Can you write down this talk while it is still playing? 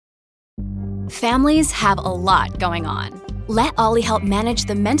Families have a lot going on. Let Ollie help manage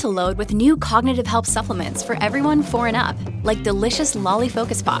the mental load with new cognitive help supplements for everyone 4 and up, like delicious Lolly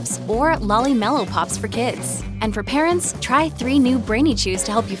Focus Pops or Lolly Mellow Pops for kids. And for parents, try 3 new Brainy Chews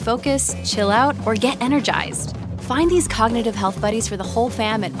to help you focus, chill out, or get energized. Find these cognitive health buddies for the whole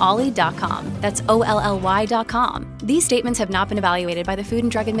fam at ollie.com. That's OLLY.com. These statements have not been evaluated by the Food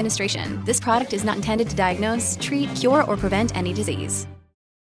and Drug Administration. This product is not intended to diagnose, treat, cure, or prevent any disease.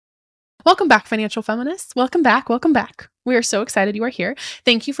 Welcome back, financial feminists. Welcome back. Welcome back. We are so excited you are here.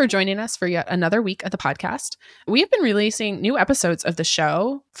 Thank you for joining us for yet another week of the podcast. We have been releasing new episodes of the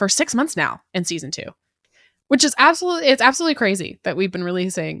show for 6 months now in season 2, which is absolutely crazy that we've been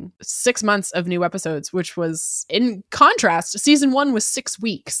releasing 6 months of new episodes, which was in contrast. Season 1 was 6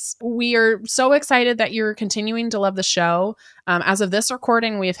 weeks. We are so excited that you're continuing to love the show. As of this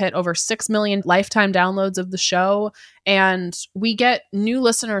recording, we have hit over 6 million lifetime downloads of the show, and we get new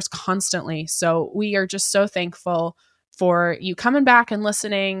listeners constantly. So we are just so thankful for you coming back and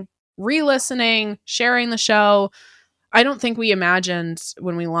listening, re-listening, sharing the show. I don't think we imagined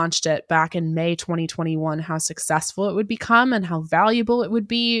when we launched it back in May 2021 how successful it would become and how valuable it would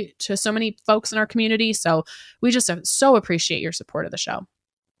be to so many folks in our community. So we just so appreciate your support of the show.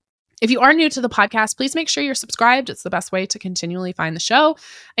 If you are new to the podcast, please make sure you're subscribed. It's the best way to continually find the show.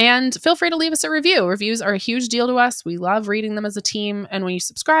 And feel free to leave us a review. Reviews are a huge deal to us. We love reading them as a team. And when you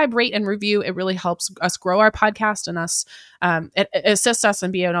subscribe, rate, and review, it really helps us grow our podcast and it assists us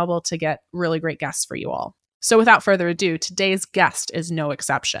in being able to get really great guests for you all. So without further ado, today's guest is no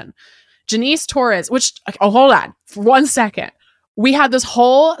exception. Janice Torres, hold on for 1 second. We had this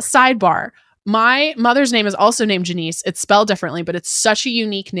whole sidebar. My mother's name is also named Janice. It's spelled differently, but it's such a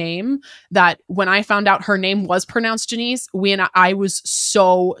unique name that when I found out her name was pronounced Janice, I was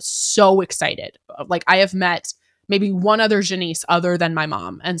so excited. Like, I have met maybe one other Janice other than my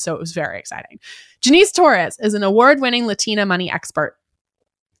mom. And so it was very exciting. Janice Torres is an award-winning Latina money expert.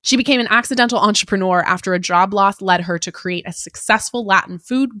 She became an accidental entrepreneur after a job loss led her to create a successful Latin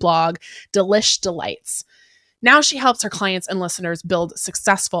food blog, Delish Delights. Now she helps her clients and listeners build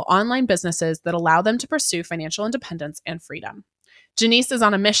successful online businesses that allow them to pursue financial independence and freedom. Janice is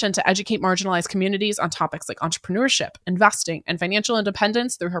on a mission to educate marginalized communities on topics like entrepreneurship, investing, and financial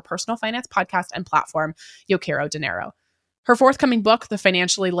independence through her personal finance podcast and platform, Yo Quiero Dinero. Her forthcoming book, The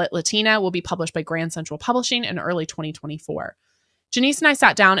Financially Lit Latina, will be published by Grand Central Publishing in early 2024. Janice and I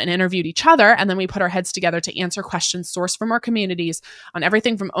sat down and interviewed each other, and then we put our heads together to answer questions sourced from our communities on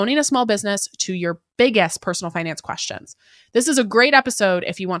everything from owning a small business to your biggest personal finance questions. This is a great episode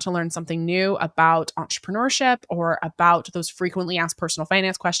if you want to learn something new about entrepreneurship or about those frequently asked personal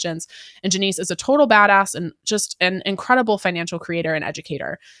finance questions. And Janice is a total badass and just an incredible financial creator and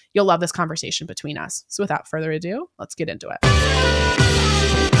educator. You'll love this conversation between us. So without further ado, let's get into it.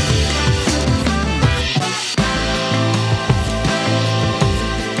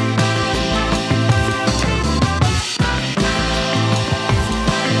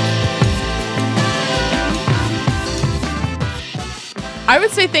 I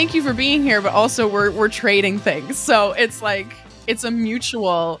would say thank you for being here, but also we're trading things. So it's like, it's a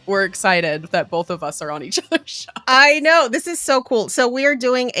mutual, we're excited that both of us are on each other's show. I know. This is so cool. So we are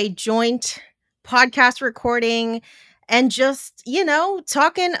doing a joint podcast recording and just,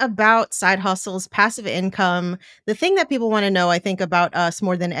 talking about side hustles, passive income. The thing that people want to know, I think, about us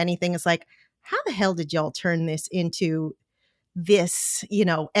more than anything is like, how the hell did y'all turn this into this,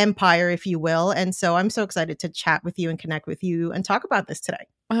 empire, if you will? And so I'm so excited to chat with you and connect with you and talk about this today.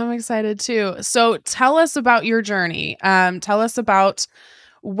 I'm excited too. So tell us about your journey. Tell us about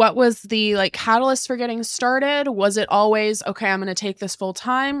what was the catalyst for getting started. Was it always, okay, I'm going to take this full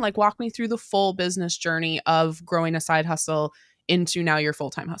time? Walk me through the full business journey of growing a side hustle into now your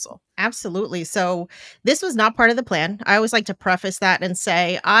full-time hustle. Absolutely. So this was not part of the plan. I always like to preface that and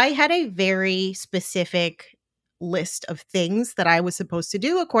say I had a very specific list of things that I was supposed to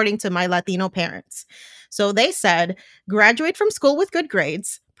do according to my Latino parents. So they said, graduate from school with good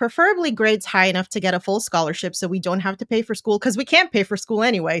grades, preferably grades high enough to get a full scholarship so we don't have to pay for school, because we can't pay for school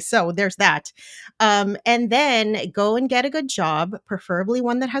anyway. So there's that. And then go and get a good job, preferably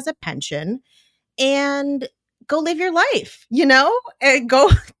one that has a pension, and go live your life, and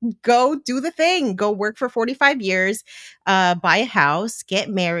go do the thing, go work for 45 years, buy a house, get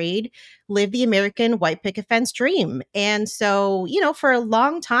married, live the American white picket fence dream. And so, for a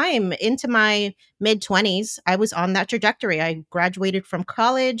long time into my mid-20s, I was on that trajectory. I graduated from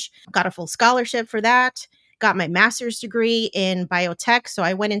college, got a full scholarship for that, got my master's degree in biotech. So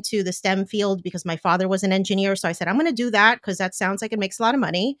I went into the STEM field because my father was an engineer. So I said, I'm going to do that because that sounds like it makes a lot of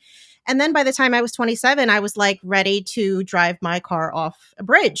money. And then by the time I was 27, I was like ready to drive my car off a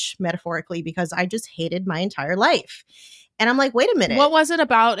bridge, metaphorically, because I just hated my entire life. And I'm like, wait a minute. What was it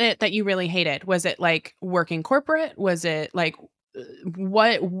about it that you really hated? Was it like working corporate? Was it like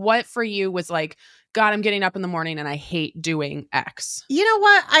what for you was like, God, I'm getting up in the morning and I hate doing X? You know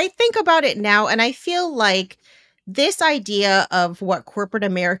what? I think about it now and I feel like this idea of what corporate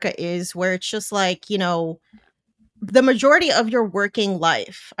America is, where it's just like, the majority of your working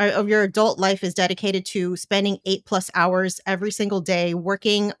life, of your adult life, is dedicated to spending 8+ hours every single day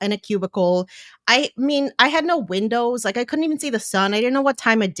working in a cubicle. I mean, I had no windows. Like, I couldn't even see the sun. I didn't know what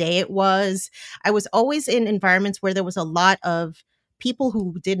time of day it was. I was always in environments where there was a lot of people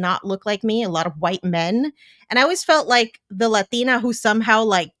who did not look like me, a lot of white men. And I always felt like the Latina who somehow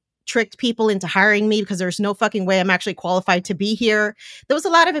like tricked people into hiring me because there's no fucking way I'm actually qualified to be here. There was a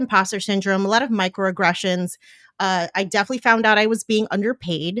lot of imposter syndrome, a lot of microaggressions. I definitely found out I was being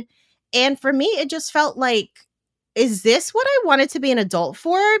underpaid. And for me, it just felt like, is this what I wanted to be an adult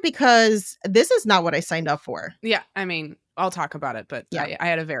for? Because this is not what I signed up for. Yeah, I mean, I'll talk about it, but yeah. I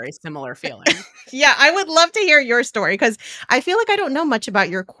had a very similar feeling. Yeah, I would love to hear your story because I feel like I don't know much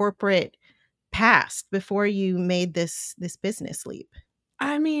about your corporate past before you made this business leap.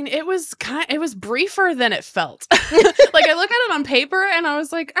 I mean, it was briefer than it felt. Like, I look at it on paper and I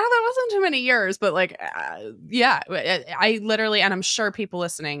was like, oh, that wasn't too many years. But like, yeah, I literally, and I'm sure people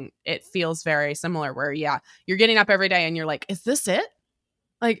listening, it feels very similar where, yeah, you're getting up every day and you're like, is this it?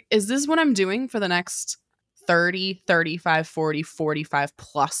 Like, is this what I'm doing for the next 30, 35, 40, 45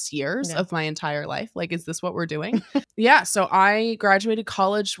 plus years of my entire life? Like, is this what we're doing? Yeah. So I graduated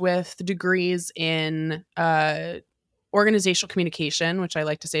college with degrees in, organizational communication, which I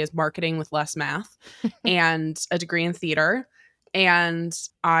like to say is marketing with less math, and a degree in theater. And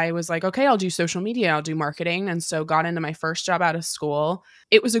I was like, okay, I'll do social media, I'll do marketing. And so got into my first job out of school.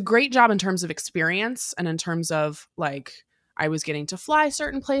 It was a great job in terms of experience and in terms of like, I was getting to fly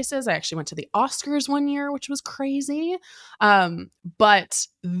certain places. I actually went to the Oscars one year, which was crazy. But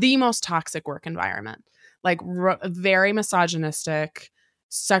the most toxic work environment, like very misogynistic,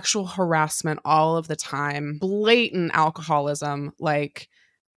 sexual harassment all of the time, blatant alcoholism, like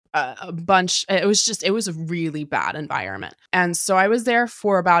a bunch. It was a really bad environment. And so I was there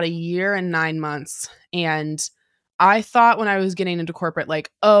for about 1 year and 9 months. And I thought when I was getting into corporate,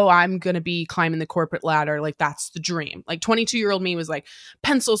 like, oh, I'm going to be climbing the corporate ladder. Like, that's the dream. Like, 22-year-old me was like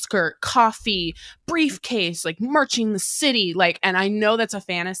pencil skirt, coffee, briefcase, like marching the city. Like, and I know that's a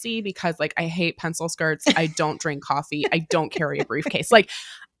fantasy because like, I hate pencil skirts. I don't drink coffee. I don't carry a briefcase. Like,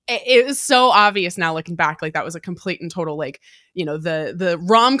 it was so obvious now looking back, like that was a complete and total, like, the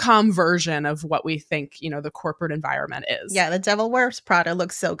rom-com version of what we think, the corporate environment is. Yeah, The Devil Wears Prada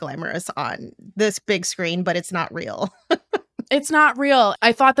looks so glamorous on this big screen, but it's not real. It's not real.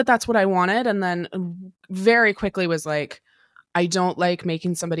 I thought that that's what I wanted. And then very quickly was like, I don't like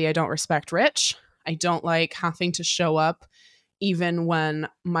making somebody I don't respect rich. I don't like having to show up even when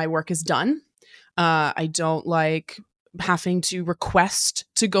my work is done. I don't like having to request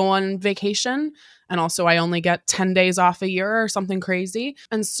to go on vacation. And also I only get 10 days off a year or something crazy.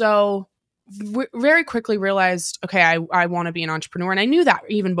 And so very quickly realized, okay, I want to be an entrepreneur. And I knew that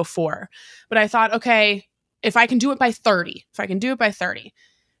even before, but I thought, okay, if I can do it by 30,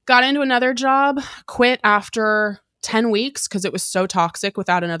 got into another job, quit after 10 weeks because it was so toxic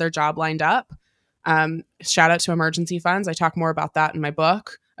without another job lined up. Shout out to emergency funds. I talk more about that in my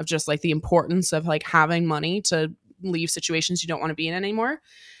book of just like the importance of like having money to leave situations you don't want to be in anymore.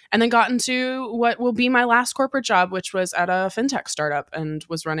 And then got into what will be my last corporate job, which was at a fintech startup and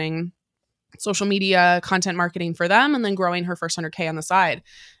was running social media content marketing for them and then growing her first 100K on the side.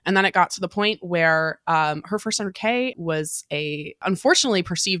 And then it got to the point where her first 100K was unfortunately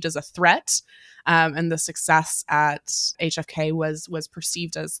perceived as a threat. And the success at HFK was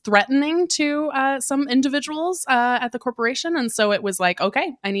perceived as threatening to some individuals at the corporation. And so it was like,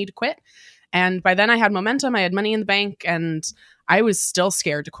 okay, I need to quit. And by then I had momentum, I had money in the bank, and I was still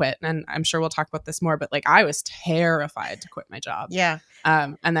scared to quit. And I'm sure we'll talk about this more, but like I was terrified to quit my job. Yeah.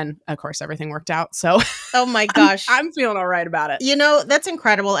 And then of course everything worked out. So oh my gosh, I'm feeling all right about it. That's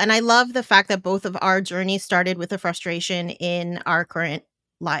incredible. And I love the fact that both of our journeys started with a frustration in our current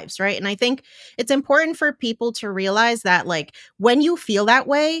lives, right? And I think it's important for people to realize that like when you feel that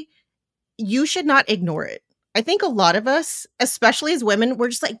way, you should not ignore it. I think a lot of us, especially as women, we're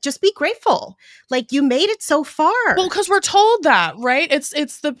just like, just be grateful. Like, you made it so far. Well, because we're told that, right? It's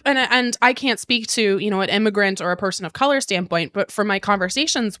the and I can't speak to, an immigrant or a person of color standpoint, but from my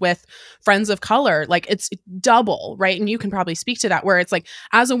conversations with friends of color, like it's double, right? And you can probably speak to that, where it's like,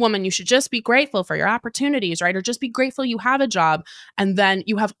 as a woman, you should just be grateful for your opportunities, right? Or just be grateful you have a job. And then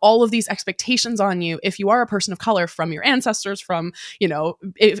you have all of these expectations on you if you are a person of color from your ancestors, from,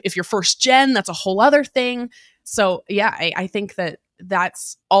 if you're first gen, that's a whole other thing. So yeah, I think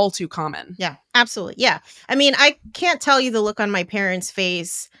that's all too common. Yeah, absolutely. Yeah. I mean, I can't tell you the look on my parents'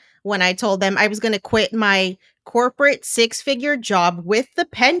 face when I told them I was going to quit my corporate 6-figure job with the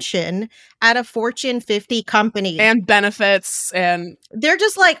pension at a Fortune 50 company. And benefits. And they're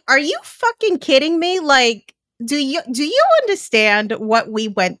just like, are you fucking kidding me? Like, do you understand what we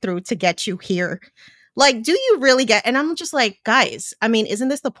went through to get you here? Like, do you really get? And I'm just like, guys, I mean, isn't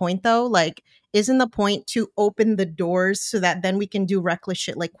this the point though? Like, isn't the point to open the doors so that then we can do reckless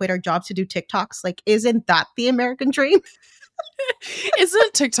shit like quit our jobs to do TikToks? Like, isn't that the American dream?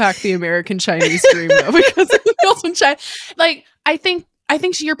 Isn't TikTok the American Chinese dream though? Because it's built in China. Like, I think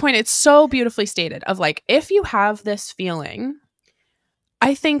to your point, it's so beautifully stated of like, if you have this feeling,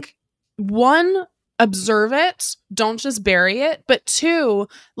 I think one, observe it, don't just bury it. But two,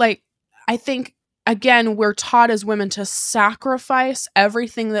 like, I think again, we're taught as women to sacrifice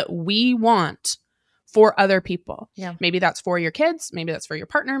everything that we want for other people. Yeah. Maybe that's for your kids. Maybe that's for your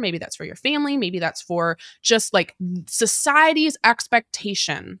partner. Maybe that's for your family. Maybe that's for just like society's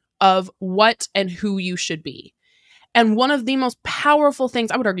expectation of what and who you should be. And one of the most powerful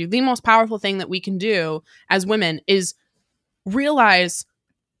things, I would argue, the most powerful thing that we can do as women is realize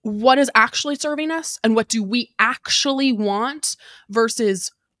what is actually serving us and what do we actually want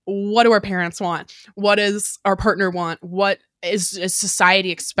versus what do our parents want? What does our partner want? What is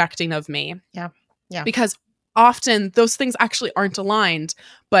society expecting of me? Yeah. Yeah. Because often those things actually aren't aligned,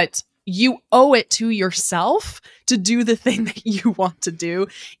 but you owe it to yourself to do the thing that you want to do,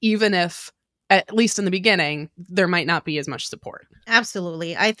 even if, at least in the beginning, there might not be as much support.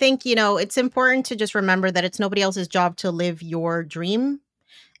 Absolutely. I think, it's important to just remember that it's nobody else's job to live your dream.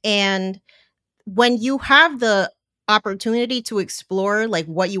 And when you have the opportunity to explore like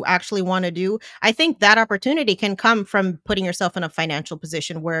what you actually want to do, I think that opportunity can come from putting yourself in a financial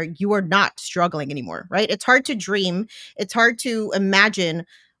position where you are not struggling anymore, right? It's hard to dream. It's hard to imagine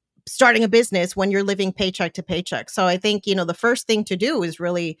starting a business when you're living paycheck to paycheck. So I think, the first thing to do is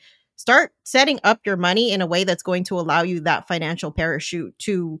really start setting up your money in a way that's going to allow you that financial parachute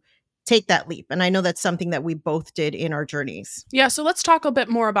to take that leap. And I know that's something that we both did in our journeys. Yeah. So let's talk a bit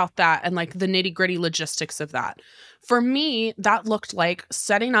more about that and like the nitty gritty logistics of that. For me, that looked like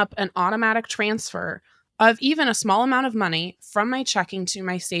setting up an automatic transfer of even a small amount of money from my checking to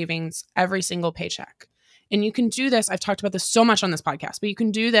my savings every single paycheck. And you can do this. I've talked about this so much on this podcast, but you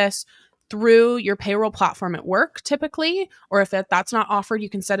can do this through your payroll platform at work typically, or if that's not offered, you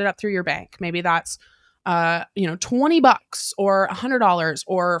can set it up through your bank. Maybe that's $20 or $100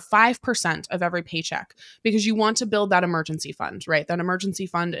 or 5% of every paycheck, because you want to build that emergency fund, right? That emergency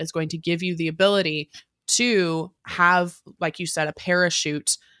fund is going to give you the ability to have, like you said, a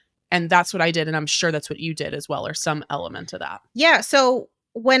parachute. And that's what I did. And I'm sure that's what you did as well, or some element of that. Yeah. So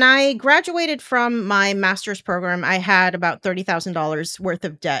when I graduated from my master's program, I had about $30,000 worth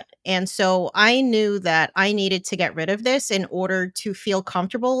of debt. And so I knew that I needed to get rid of this in order to feel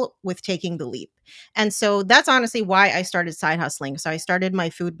comfortable with taking the leap. And so that's honestly why I started side hustling. So I started my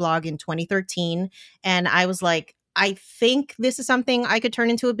food blog in 2013, and I was like, I think this is something I could turn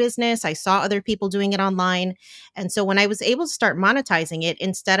into a business. I saw other people doing it online. And so when I was able to start monetizing it,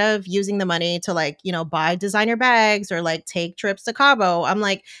 instead of using the money to buy designer bags or take trips to Cabo, I'm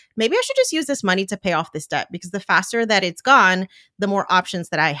like, maybe I should just use this money to pay off this debt, because the faster that it's gone, the more options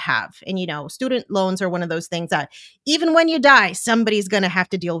that I have. And, student loans are one of those things that even when you die, somebody's going to have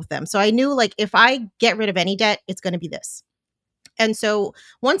to deal with them. So I knew if I get rid of any debt, it's going to be this. And so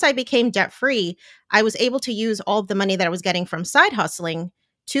once I became debt free, I was able to use all of the money that I was getting from side hustling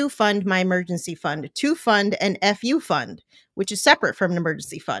to fund my emergency fund, to fund an FU fund, which is separate from an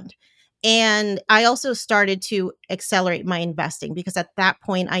emergency fund. And I also started to accelerate my investing, because at that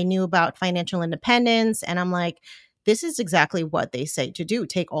point I knew about financial independence. And I'm like, this is exactly what they say to do.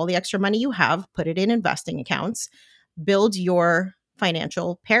 Take all the extra money you have, put it in investing accounts, build your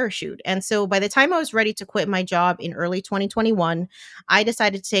financial parachute. And so by the time I was ready to quit my job in early 2021, I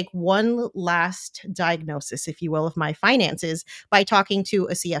decided to take one last diagnosis, if you will, of my finances by talking to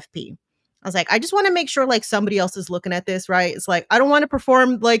a CFP. I was like, I just want to make sure like somebody else is looking at this, right? It's like, I don't want to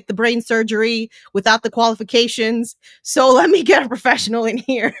perform like the brain surgery without the qualifications. So let me get a professional in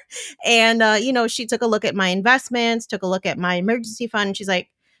here. And, she took a look at my investments, took a look at my emergency fund. And she's like,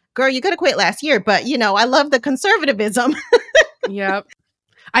 girl, you could have quit last year, but I love the conservatism. Yep.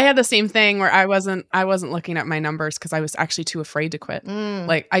 I had the same thing where I wasn't looking at my numbers because I was actually too afraid to quit.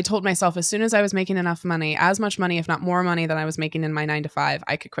 Like I told myself as soon as I was making enough money, as much money, if not more money than I was making in my 9-to-5,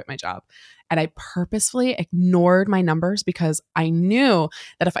 I could quit my job. And I purposefully ignored my numbers because I knew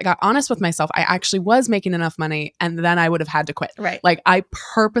that if I got honest with myself, I actually was making enough money and then I would have had to quit. Right. Like I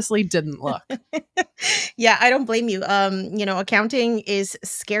purposely didn't look. Yeah, I don't blame you. Accounting is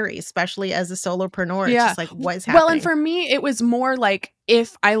scary, especially as a solopreneur. It's just like, what is happening? Well, and for me, it was more like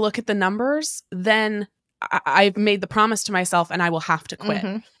if I look at the numbers, then I've made the promise to myself and I will have to quit.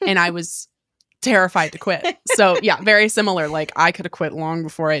 And I was terrified to quit. So yeah, very similar. Like I could have quit long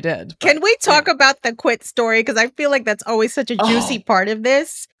before I did. Can we talk about the quit story? Because I feel like that's always such a juicy part of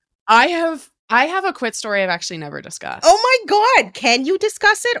this. I have a quit story I've actually never discussed. Oh my God. Can you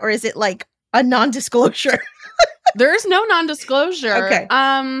discuss it? Or is it like a non-disclosure? There's no non-disclosure. Okay.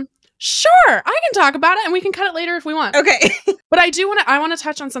 Sure, I can talk about it and we can cut it later if we want. Okay. But I want to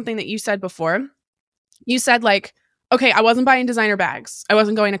touch on something that you said before. You said like, okay, I wasn't buying designer bags. I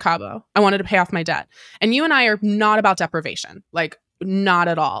wasn't going to Cabo. I wanted to pay off my debt. And you and I are not about deprivation, like not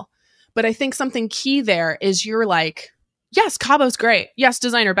at all. But I think something key there is you're like, yes, Cabo's great. Yes,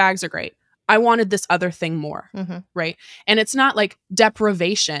 designer bags are great. I wanted this other thing more, right? And it's not like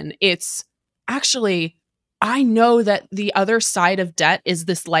deprivation. It's actually, I know that the other side of debt is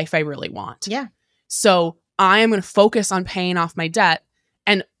this life I really want. Yeah. So I am going to focus on paying off my debt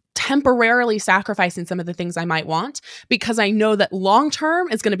and temporarily sacrificing some of the things I might want because I know that long term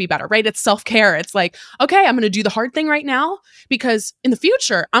is going to be better, right? It's self-care. It's like, okay, I'm going to do the hard thing right now because in the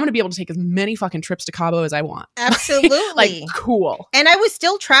future, I'm going to be able to take as many fucking trips to Cabo as I want. Absolutely. Like, cool. And I was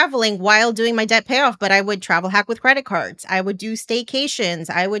still traveling while doing my debt payoff, but I would travel hack with credit cards. I would do staycations.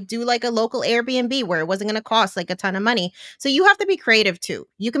 I would do like a local Airbnb where it wasn't going to cost like a ton of money. So you have to be creative too.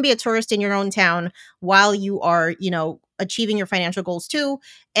 You can be a tourist in your own town while you are, achieving your financial goals too.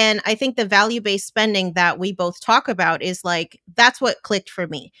 And I think the value-based spending that we both talk about is like, that's what clicked for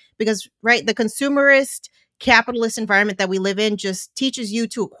me because, right, the consumerist capitalist environment that we live in just teaches you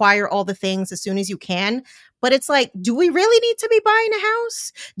to acquire all the things as soon as you can. But it's like, do we really need to be buying a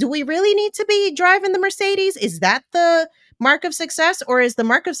house? Do we really need to be driving the Mercedes? Is that the mark of success? Or is the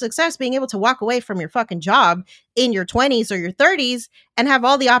mark of success being able to walk away from your fucking job in your 20s or your 30s and have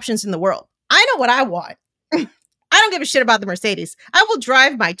all the options in the world? I know what I want. I don't give a shit about the Mercedes. I will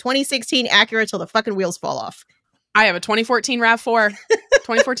drive my 2016 Acura till the fucking wheels fall off. I have a 2014 RAV4.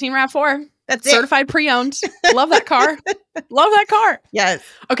 2014 RAV4. That's certified pre-owned. Love that car. Love that car. Yes.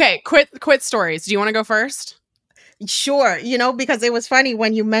 Okay, quit stories. Do you want to go first? Sure. Because it was funny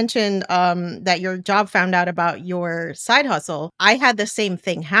when you mentioned that your job found out about your side hustle. I had the same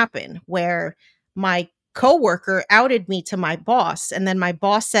thing happen where my coworker outed me to my boss, and then my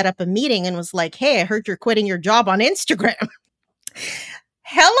boss set up a meeting and was like, "Hey, I heard you're quitting your job on Instagram."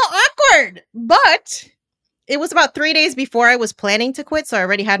 Hella awkward, but it was about 3 days before I was planning to quit, so I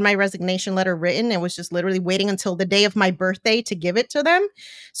already had my resignation letter written and was just literally waiting until the day of my birthday to give it to them.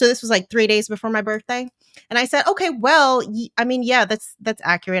 So this was like 3 days before my birthday. And I said, okay, well, yeah, that's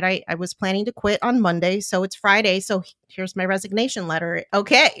accurate. I was planning to quit on Monday, so it's Friday. So here's my resignation letter.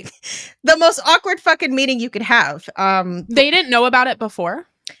 Okay. The most awkward fucking meeting you could have. They didn't know about it before?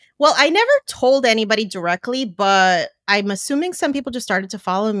 Well, I never told anybody directly, but I'm assuming some people just started to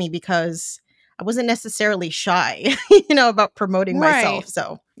follow me because I wasn't necessarily shy, about promoting myself.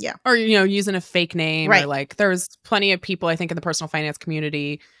 So, yeah. Or, using a fake name. Right. Or like there's plenty of people, I think, in the personal finance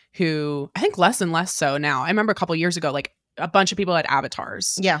community who I think less and less so now. I remember a couple years ago, like a bunch of people had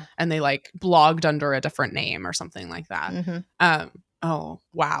avatars. Yeah. And they like blogged under a different name or something like that. Mm-hmm. Oh,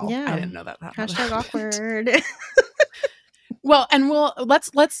 wow. Yeah. I didn't know that. Hashtag awkward. Well, and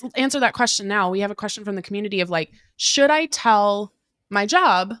let's answer that question now. We have a question from the community of like, should I tell my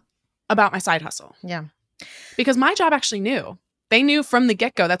job about my side hustle? Yeah. Because my job actually knew. They knew from the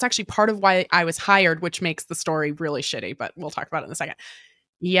get-go. That's actually part of why I was hired, which makes the story really shitty, but we'll talk about it in a second.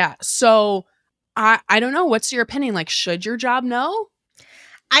 Yeah. So I don't know. What's your opinion? Like, should your job know?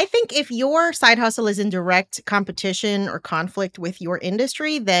 I think if your side hustle is in direct competition or conflict with your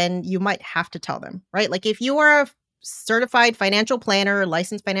industry, then you might have to tell them, right? Like if you are a certified financial planner,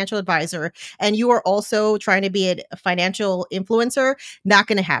 licensed financial advisor, and you are also trying to be a financial influencer, not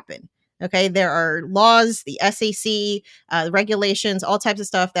going to happen. Okay. There are laws, the SEC, regulations, all types of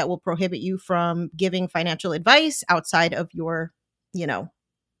stuff that will prohibit you from giving financial advice outside of your,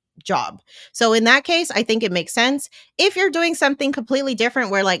 job. So in that case, I think it makes sense. If you're doing something completely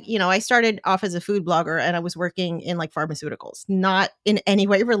different where like, I started off as a food blogger and I was working in like pharmaceuticals, not in any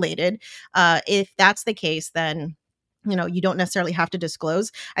way related. If that's the case, then you don't necessarily have to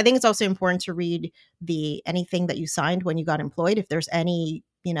disclose. I think it's also important to read anything that you signed when you got employed. If there's any,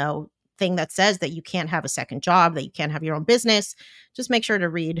 thing that says that you can't have a second job, that you can't have your own business, just make sure to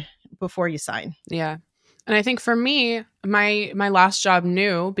read before you sign. Yeah. And I think for me, my last job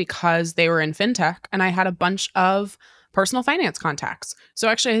knew because they were in fintech and I had a bunch of personal finance contacts. So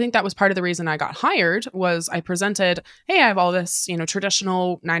actually, I think that was part of the reason I got hired was I presented, hey, I have all this,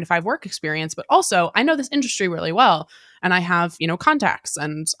 traditional 9-to-5 work experience, but also I know this industry really well. And I have, contacts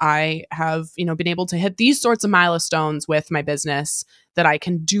and I have, been able to hit these sorts of milestones with my business that I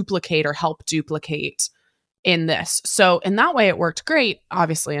can duplicate or help duplicate in this. So in that way, it worked great,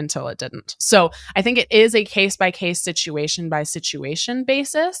 obviously, until it didn't. So I think it is a case-by-case, situation-by-situation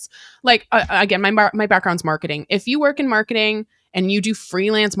basis. Like, again, my background's marketing. If you work in marketing and you do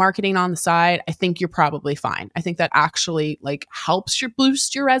freelance marketing on the side, I think you're probably fine. I think that actually helps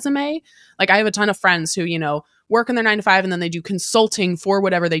boost your resume. Like I have a ton of friends who, work in their 9-to-5 and then they do consulting for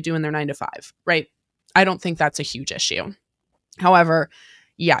whatever they do in their 9-to-5, right? I don't think that's a huge issue. However,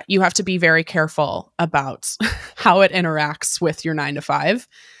 yeah, you have to be very careful about how it interacts with your 9-to-5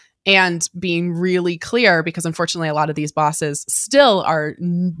 and being really clear because unfortunately, a lot of these bosses still are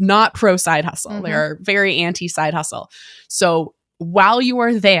not pro side hustle. Mm-hmm. They're very anti side hustle. So while you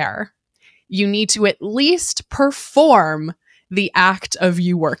are there, you need to at least perform the act of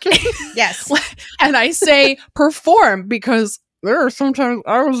you working. Yes. And I say perform because there are sometimes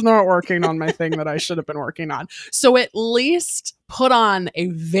I was not working on my thing that I should have been working on. So at least put on a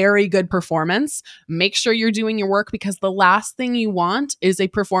very good performance. Make sure you're doing your work because the last thing you want is a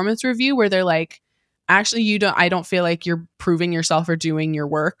performance review where they're like, actually, I don't feel like you're proving yourself or doing your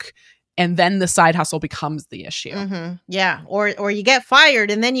work. And then the side hustle becomes the issue. Mm-hmm. Yeah. Or you get fired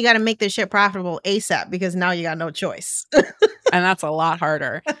and then you got to make this shit profitable ASAP because now you got no choice. And that's a lot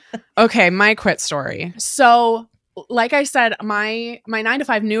harder. Okay. My quit story. So like I said, my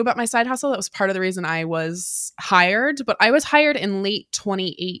 9-to-5 knew about my side hustle. That was part of the reason I was hired, but I was hired in late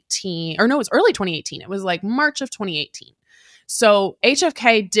 2018 or no, it was early 2018. It was like March of 2018. So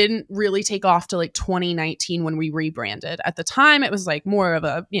HFK didn't really take off to 2019 when we rebranded. At the time, it was more of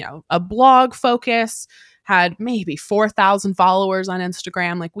a blog focus, had maybe 4,000 followers on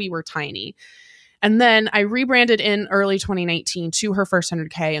Instagram. We were tiny. And then I rebranded in early 2019 to Her First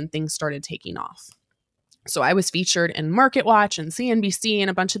 100K and things started taking off. So I was featured in MarketWatch and CNBC and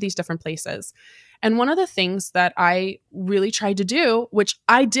a bunch of these different places. And one of the things that I really tried to do, which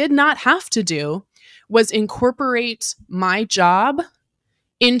I did not have to do, was incorporate my job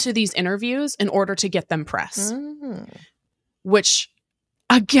into these interviews in order to get them press. Mm-hmm. Which,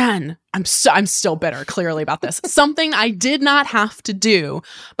 again, I'm still bitter, clearly, about this. Something I did not have to do,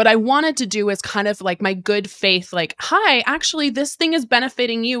 but I wanted to do as kind of my good faith, hi, actually, this thing is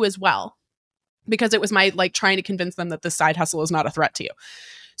benefiting you as well. Because it was my trying to convince them that the side hustle is not a threat to you.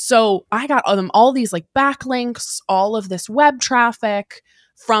 So I got them all these backlinks, all of this web traffic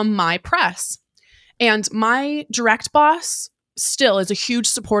from my press. And my direct boss still is a huge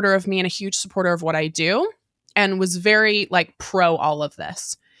supporter of me and a huge supporter of what I do and was very pro all of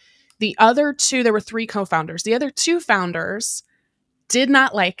this. The other two, there were 3 co-founders. The other 2 founders did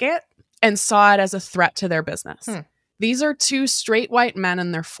not like it and saw it as a threat to their business. These are 2 straight white men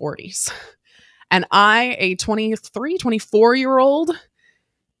in their 40s. And I, a 23, 24-year-old,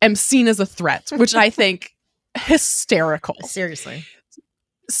 am seen as a threat, which I think hysterical. Seriously.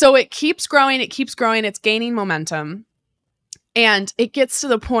 So it keeps growing. It's gaining momentum. And it gets to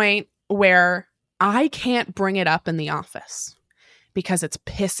the point where I can't bring it up in the office because it's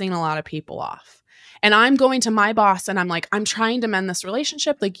pissing a lot of people off. And I'm going to my boss and I'm like, I'm trying to mend this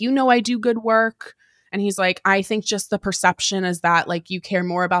relationship. I do good work. And he's like, I think just the perception is that you care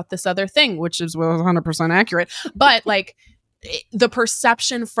more about this other thing, which is 100% accurate. But the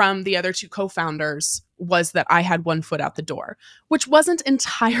perception from the other 2 co-founders was that I had one foot out the door, which wasn't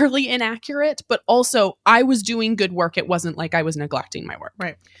entirely inaccurate, but also I was doing good work. It wasn't like I was neglecting my work.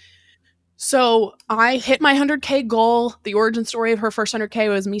 Right. So I hit my 100K goal. The origin story of Her First 100K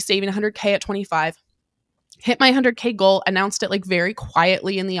was me saving 100K at 25. Hit my 100K goal, announced it very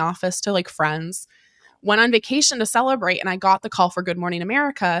quietly in the office to friends. Went on vacation to celebrate, and I got the call for Good Morning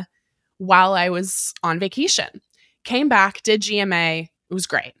America while I was on vacation. Came back, did GMA. It was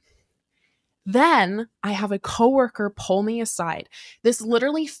great. Then I have a coworker pull me aside. This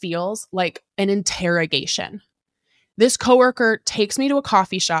literally feels like an interrogation. This coworker takes me to a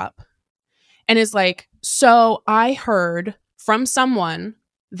coffee shop and is like, so I heard from someone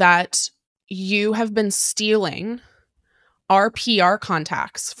that you have been stealing our PR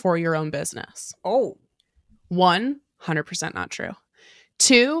contacts for your own business. Oh. 1, 100% not true.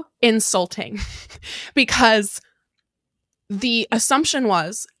 2, insulting. Because the assumption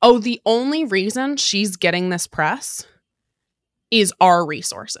was, oh, the only reason she's getting this press is our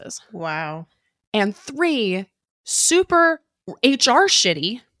resources. Wow. And 3, super HR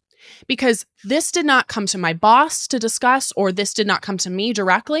shitty, because this did not come to my boss to discuss, or this did not come to me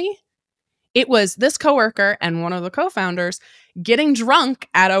directly. It was this coworker and one of the co-founders getting drunk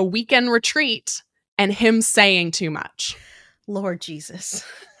at a weekend retreat and him saying too much. Lord Jesus.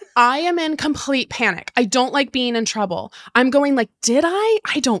 I am in complete panic. I don't like being in trouble. I'm going like, did I?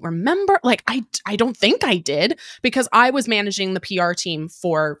 I don't remember. Like, I don't think I did, because I was managing the PR team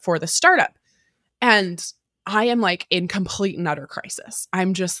for the startup. And I am like in complete and utter crisis.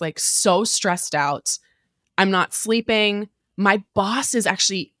 I'm just like so stressed out. I'm not sleeping. My boss is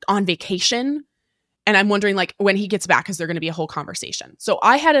actually on vacation. And I'm wondering, like, when he gets back, is there going to be a whole conversation? So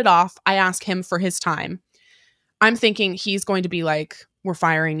I headed off. I asked him for his time. I'm thinking he's going to be like, we're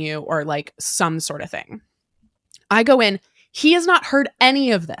firing you, or like some sort of thing. I go in. He has not heard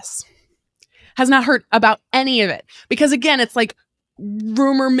any of this. Has not heard about any of it. Because again, it's like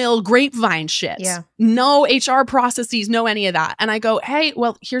rumor mill grapevine shit. Yeah. No HR processes, no any of that. And I go, hey,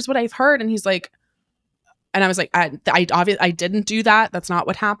 well, here's what I've heard. And he's like, and I was like, I didn't do that. That's not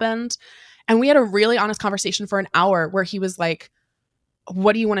what happened. And we had a really honest conversation for an hour where he was like,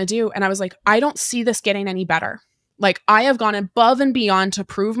 what do you want to do? And I was like, I don't see this getting any better. Like, I have gone above and beyond to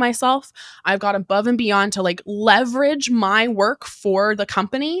prove myself. I've gone above and beyond to like leverage my work for the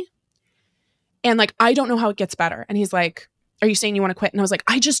company. And like, I don't know how it gets better. And he's like, are you saying you want to quit? And I was like,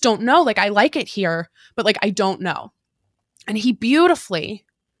 I just don't know. Like, I like it here, but like, I don't know. And he beautifully,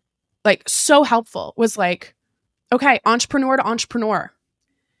 like, so helpful, was like, okay, entrepreneur to entrepreneur.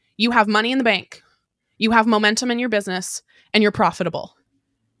 You have money in the bank. You have momentum in your business, and you're profitable.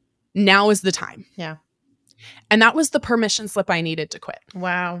 Now is the time. Yeah. And that was the permission slip I needed to quit.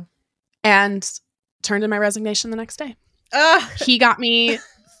 Wow. And turned in my resignation the next day. Ugh. He got me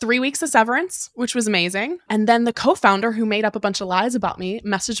 3 weeks of severance, which was amazing. And then the co-founder, who made up a bunch of lies about me,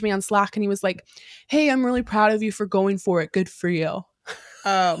 messaged me on Slack, and he was like, hey, I'm really proud of you for going for it. Good for you.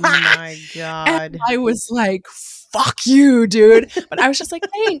 Oh my God. And I was like, fuck you, dude. But I was just like,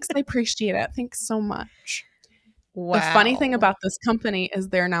 thanks. I appreciate it. Thanks so much. Wow. The funny thing about this company is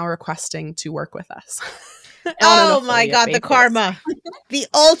they're now requesting to work with us. Oh my God, the karma. The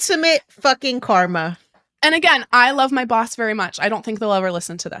ultimate fucking karma. And again, I love my boss very much. I don't think they'll ever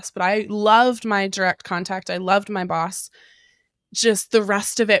listen to this, but I loved my direct contact. I loved my boss. Just the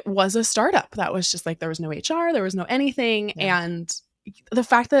rest of it was a startup. That was just like, there was no HR, there was no anything. Yeah. And the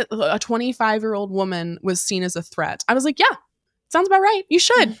fact that a 25-year-old woman was seen as a threat, I was like, yeah, sounds about right. You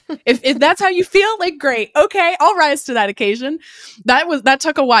should. if that's how you feel, like, great. Okay, I'll rise to that occasion. That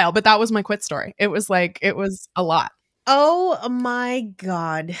took a while, but that was my quit story. It was like, it was a lot. Oh my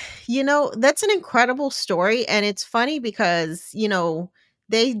God. You know, that's an incredible story. And it's funny because, you know,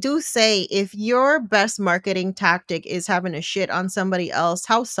 they do say if your best marketing tactic is having a shit on somebody else,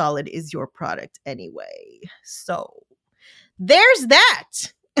 how solid is your product anyway? So there's that.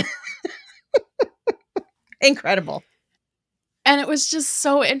 Incredible. And it was just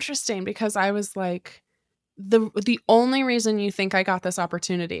so interesting because I was like, the only reason you think I got this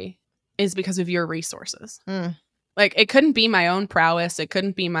opportunity is because of your resources. Mm. Like, it couldn't be my own prowess. It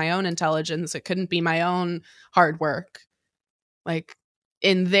couldn't be my own intelligence. It couldn't be my own hard work. Like,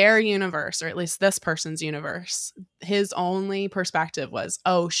 in their universe, or at least this person's universe, his only perspective was,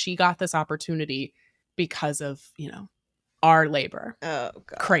 oh, she got this opportunity because of, you know, our labor. Oh,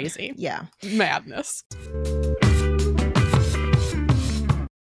 God. Crazy. Yeah. Madness.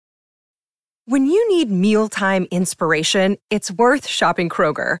 When you need mealtime inspiration, it's worth shopping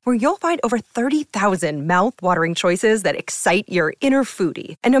Kroger, where you'll find over 30,000 mouth-watering choices that excite your inner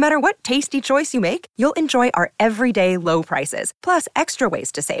foodie. And no matter what tasty choice you make, you'll enjoy our everyday low prices, plus extra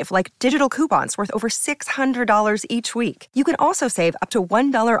ways to save, like digital coupons worth over $600 each week. You can also save up to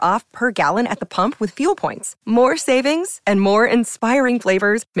 $1 off per gallon at the pump with fuel points. More savings and more inspiring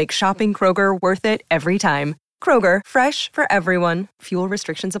flavors make shopping Kroger worth it every time. Kroger, fresh for everyone. Fuel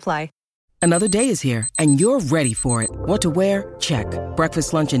restrictions apply. Another day is here, and you're ready for it. What to wear? Check.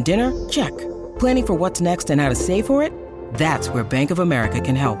 Breakfast, lunch, and dinner? Check. Planning for what's next and how to save for it? That's where Bank of America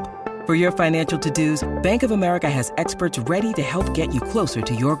can help. For your financial to-dos, Bank of America has experts ready to help get you closer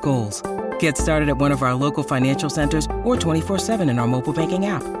to your goals. Get started at one of our local financial centers or 24/7 in our mobile banking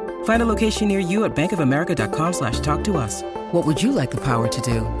app. Find a location near you at bankofamerica.com/talktous. What would you like the power to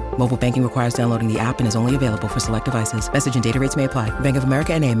do? Mobile banking requires downloading the app and is only available for select devices. Message and data rates may apply. Bank of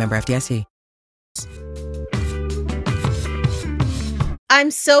America N.A., member FDIC. I'm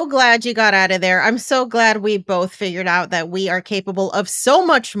so glad you got out of there. I'm so glad we both figured out that we are capable of so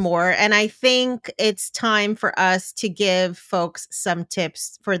much more. And I think it's time for us to give folks some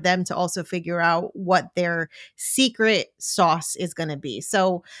tips for them to also figure out what their secret sauce is going to be.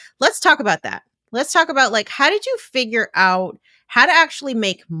 So let's talk about that. Let's talk about, like, how did you figure out how to actually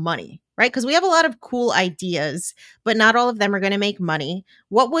make money, right? Because we have a lot of cool ideas, but not all of them are going to make money.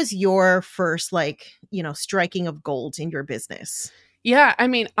 What was your first, striking of gold in your business? Yeah, I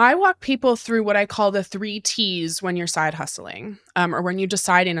mean, I walk people through what I call the 3 T's when you're side hustling, or when you're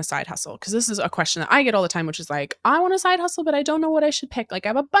deciding a side hustle. Because this is a question that I get all the time, which is like, I want a side hustle, but I don't know what I should pick. Like, I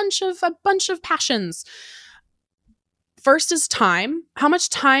have a bunch of passions. First is time. How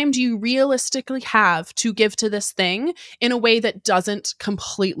much time do you realistically have to give to this thing in a way that doesn't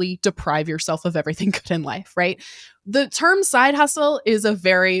completely deprive yourself of everything good in life, right? The term side hustle is a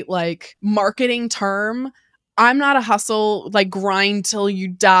very marketing term. I'm not a hustle, grind till you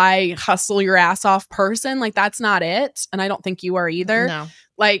die, hustle your ass off person. That's not it. And I don't think you are either. No.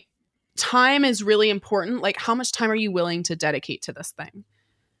 Time is really important. How much time are you willing to dedicate to this thing?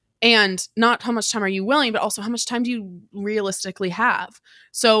 And not how much time are you willing, but also how much time do you realistically have?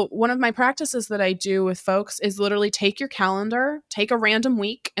 So one of my practices that I do with folks is literally take your calendar, take a random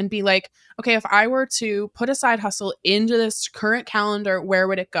week and be like, okay, if I were to put a side hustle into this current calendar, where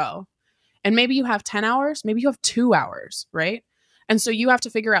would it go? And maybe you have 10 hours, maybe you have 2 hours, right? And so you have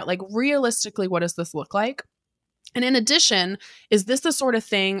to figure out, realistically, what does this look like? And in addition, is this the sort of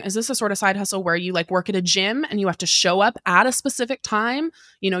side hustle where you work at a gym and you have to show up at a specific time?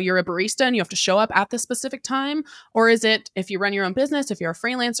 You're a barista and you have to show up at this specific time? Or is it, if you run your own business, if you're a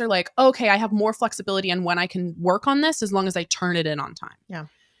freelancer, okay, I have more flexibility on when I can work on this as long as I turn it in on time. Yeah.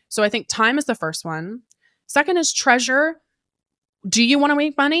 So I think time is the first one. Second is treasure. Do you want to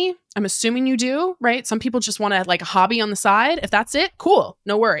make money? I'm assuming you do, right? Some people just want to a hobby on the side. If that's it, cool,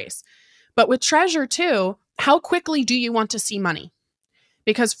 no worries. But with treasure too, how quickly do you want to see money?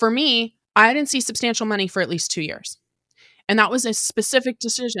 Because for me, I didn't see substantial money for at least 2 years. And that was a specific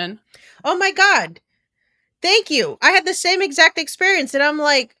decision. Oh my God. Thank you. I had the same exact experience. And I'm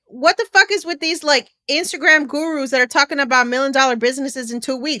like, what the fuck is with these Instagram gurus that are talking about $1 million businesses in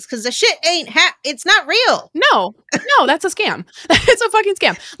 2 weeks? Because the shit ain't it's not real. No, that's a scam. It's a fucking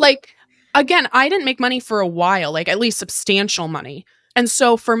scam. Again, I didn't make money for a while, at least substantial money. And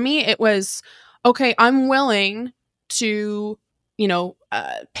so for me, it was, okay, I'm willing to,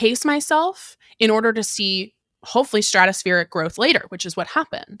 pace myself in order to see hopefully stratospheric growth later, which is what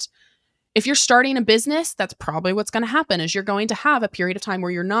happened. If you're starting a business, that's probably what's going to happen, is you're going to have a period of time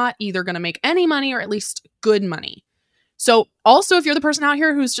where you're not either going to make any money or at least good money. So also, if you're the person out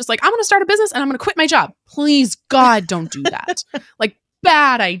here who's just I'm going to start a business and I'm going to quit my job, please, God, don't do that.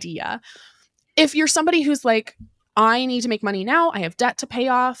 Bad idea. If you're somebody who's I need to make money now, I have debt to pay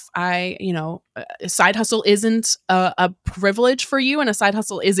off, a side hustle isn't a privilege for you and a side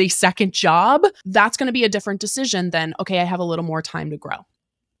hustle is a second job, that's going to be a different decision than, okay, I have a little more time to grow.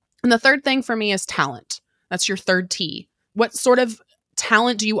 And the third thing for me is talent. That's your third T. What sort of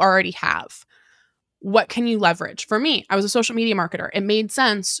talent do you already have? What can you leverage? For me, I was a social media marketer. It made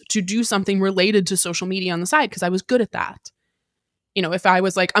sense to do something related to social media on the side because I was good at that. If I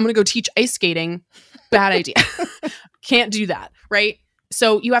was I'm going to go teach ice skating, bad idea. Can't do that, right?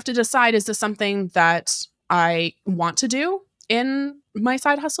 So you have to decide, is this something that I want to do in my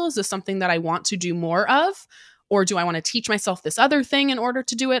side hustle? Is this something that I want to do more of? Or do I want to teach myself this other thing in order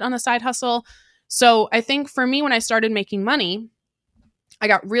to do it on a side hustle? So I think for me, when I started making money, I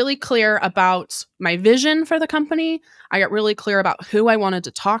got really clear about my vision for the company. I got really clear about who I wanted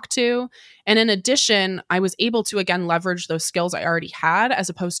to talk to. And in addition, I was able to, again, leverage those skills I already had, as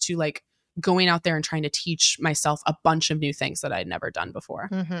opposed to going out there and trying to teach myself a bunch of new things that I'd never done before.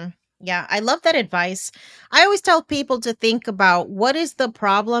 Mm-hmm. Yeah, I love that advice. I always tell people to think about what is the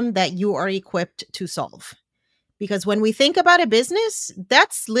problem that you are equipped to solve. Because when we think about a business,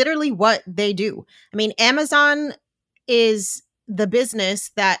 that's literally what they do. I mean, Amazon is the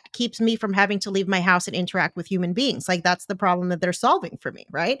business that keeps me from having to leave my house and interact with human beings. That's the problem that they're solving for me,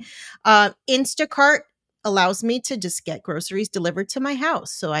 right? Instacart allows me to just get groceries delivered to my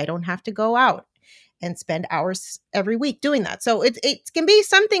house so I don't have to go out and spend hours every week doing that. So it can be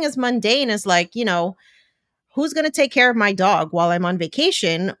something as mundane as who's going to take care of my dog while I'm on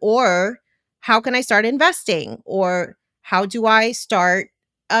vacation, or how can I start investing? Or how do I start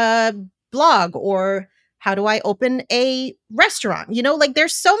a blog? Or How do I open a restaurant? You know, like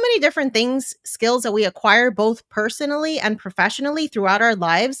there's so many different things, skills that we acquire both personally and professionally throughout our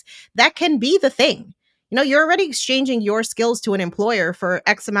lives that can be the thing. You know, you're already exchanging your skills to an employer for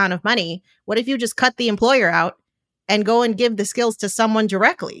X amount of money. What if you just cut the employer out and go and give the skills to someone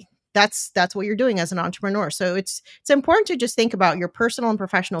directly? That's what you're doing as an entrepreneur. So it's important to just think about your personal and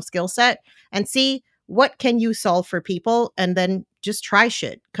professional skill set and see what can you solve for people, and then just try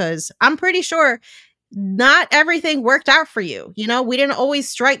shit. Because I'm pretty sure not everything worked out for you. You know, we didn't always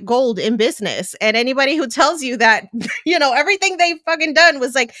strike gold in business. And anybody who tells you that, you know, everything they've fucking done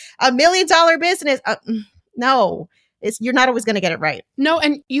was like $1 million business. No, you're not always going to get it right. No,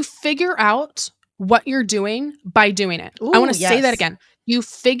 and you figure out what you're doing by doing it. Ooh, I want to yes. say that again. You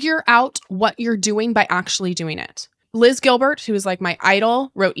figure out what you're doing by actually doing it. Liz Gilbert, who is like my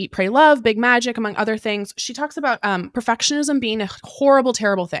idol, wrote Eat, Pray, Love, Big Magic, among other things. She talks about perfectionism being a horrible,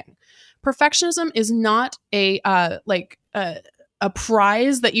 terrible thing. Perfectionism is not a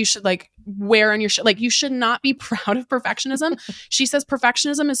prize that you should like wear on your like you should not be proud of perfectionism. She says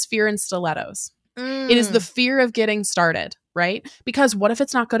perfectionism is fear in stilettos. It is the fear of getting started, right? Because what if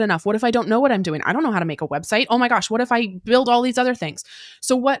it's not good enough? What if I don't know what I'm doing? I don't know how to make a website. Oh my gosh, what if I build all these other things?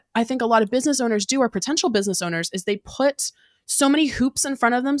 So what I think a lot of business owners do, or potential business owners, is they put so many hoops in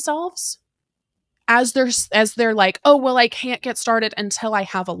front of themselves as they're like, oh, well, I can't get started until I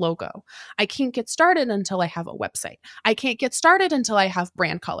have a logo. I can't get started until I have a website. I can't get started until I have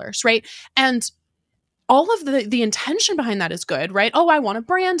brand colors, right? And all of the intention behind that is good, right? Oh, I want a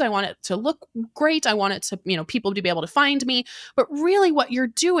brand. I want it to look great. I want it to, you know, people to be able to find me. But really what you're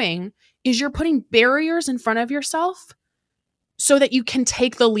doing is you're putting barriers in front of yourself so that you can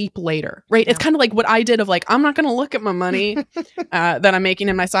take the leap later, right? Yeah. It's kind of like what I did of like, I'm not going to look at my money that I'm making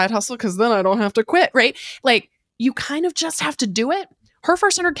in my side hustle because then I don't have to quit, right? Like you kind of just have to do it. Her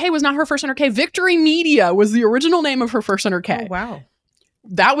first 100K was not her first 100K. Victory Media was the original name of her first 100K. Oh, wow.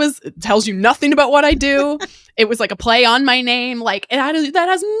 It tells you nothing about what I do. It was like a play on my name. Like that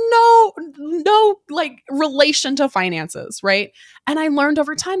has no like relation to finances, right? And I learned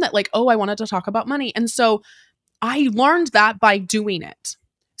over time that like, oh, I wanted to talk about money. And so I learned that by doing it.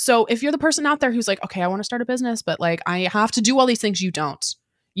 So if you're the person out there who's like, okay, I want to start a business, but like I have to do all these things, you don't.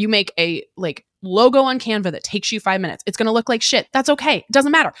 You make a like logo on Canva that takes you 5 minutes. It's going to look like shit. That's okay. It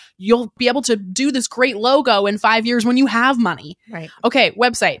doesn't matter. You'll be able to do this great logo in 5 years when you have money. Right. Okay,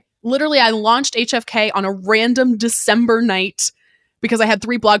 website. Literally, I launched HFK on a random December night because I had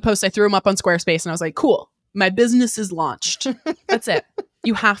 3 blog posts. I threw them up on Squarespace and I was like, cool, my business is launched. That's it.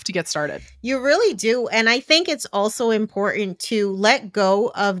 You have to get started. You really do. And I think it's also important to let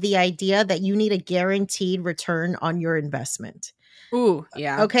go of the idea that you need a guaranteed return on your investment. Ooh,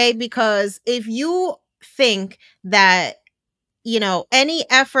 yeah. Okay, because if you think that, you know, any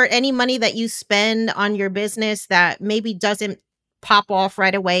effort, any money that you spend on your business that maybe doesn't pop off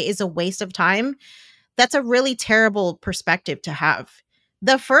right away is a waste of time, that's a really terrible perspective to have.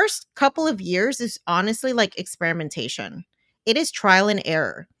 The first couple of years is honestly like experimentation. It is trial and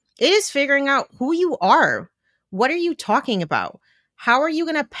error. It is figuring out who you are. What are you talking about? How are you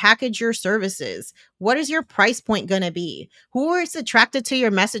going to package your services? What is your price point going to be? Who is attracted to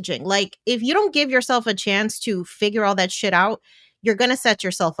your messaging? Like, if you don't give yourself a chance to figure all that shit out, you're going to set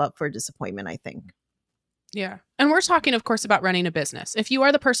yourself up for disappointment, I think. Yeah. And we're talking, of course, about running a business. If you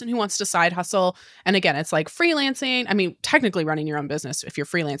are the person who wants to side hustle, and again, it's like freelancing. I mean, technically running your own business if you're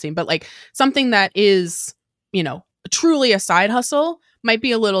freelancing, but like something that is, you know, truly a side hustle might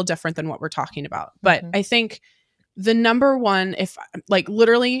be a little different than what we're talking about. But I think the number one, if like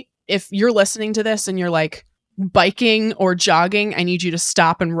literally, if you're listening to this and you're like biking or jogging, I need you to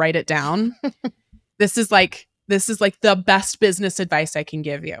stop and write it down. This is like the best business advice I can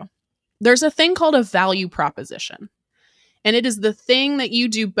give you. There's a thing called a value proposition. And it is the thing that you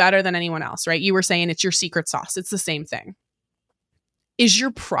do better than anyone else, right? You were saying it's your secret sauce. It's the same thing. Is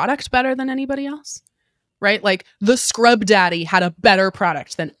your product better than anybody else? Right? Like the Scrub Daddy had a better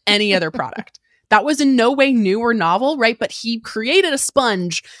product than any other product. That was in no way new or novel, right? But he created a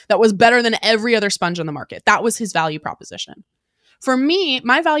sponge that was better than every other sponge on the market. That was his value proposition. For me,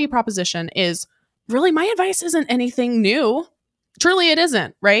 my value proposition is really, my advice isn't anything new. Truly, it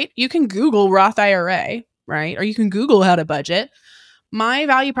isn't, right? You can Google Roth IRA, right? Or you can Google how to budget. My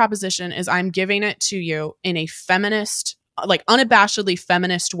value proposition is I'm giving it to you in a feminist, like unabashedly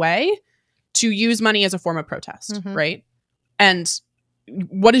feminist way to use money as a form of protest, right? And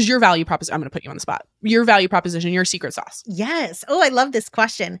what is your value proposition? I'm going to put you on the spot. Your value proposition, your secret sauce. Yes. Oh, I love this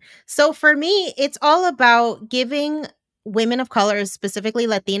question. So for me, it's all about giving women of color, specifically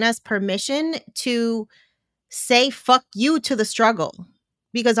Latinas, permission to say fuck you to the struggle.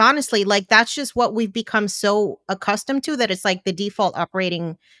 Because honestly, like that's just what we've become so accustomed to, that it's like the default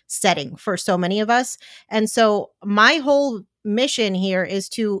operating setting for so many of us. And so my whole mission here is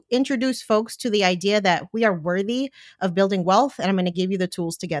to introduce folks to the idea that we are worthy of building wealth. And I'm going to give you the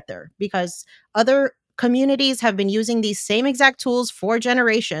tools to get there, because other communities have been using these same exact tools for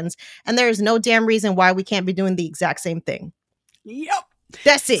generations. And there is no damn reason why we can't be doing the exact same thing. Yep.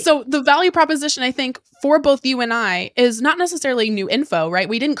 That's it. So the value proposition, I think, for both you and I is not necessarily new info, right?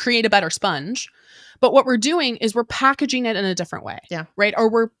 We didn't create a better sponge, but what we're doing is we're packaging it in a different way, right? Or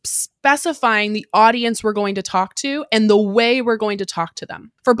we're specifying the audience we're going to talk to and the way we're going to talk to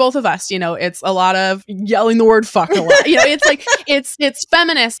them. For both of us, it's a lot of yelling the word fuck a lot. It's like, it's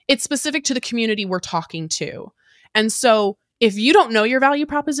feminist. It's specific to the community we're talking to. And so if you don't know your value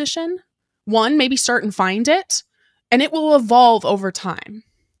proposition, one, maybe start and find it. And it will evolve over time.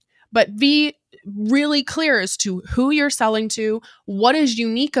 But be really clear as to who you're selling to, what is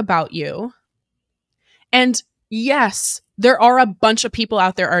unique about you. And yes, there are a bunch of people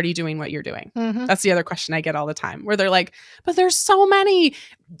out there already doing what you're doing. Mm-hmm. That's the other question I get all the time, where they're like, but there's so many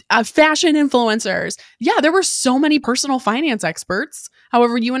fashion influencers. Yeah, there were so many personal finance experts.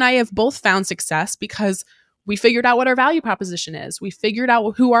 However, you and I have both found success because we figured out what our value proposition is. We figured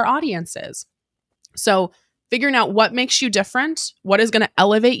out who our audience is. So figuring out what makes you different, what is going to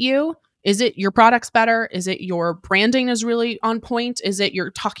elevate you. Is it your product's better? Is it your branding is really on point? Is it you're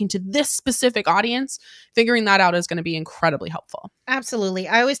talking to this specific audience? Figuring that out is going to be incredibly helpful. Absolutely.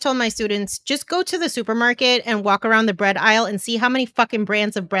 I always tell my students, just go to the supermarket and walk around the bread aisle and see how many fucking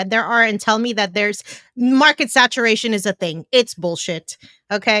brands of bread there are and tell me that there's market saturation is a thing. It's bullshit.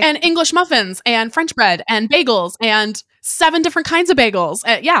 Okay. And English muffins and French bread and bagels and 7 different kinds of bagels.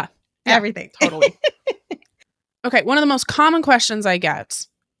 Yeah. Everything. Totally. Okay, one of the most common questions I get,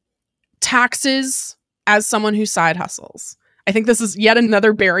 taxes as someone who side hustles. I think this is yet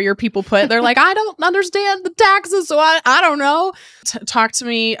another barrier people put. They're like, I don't understand the taxes, so I don't know. Talk to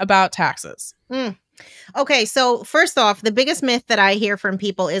me about taxes. Okay, so first off, the biggest myth that I hear from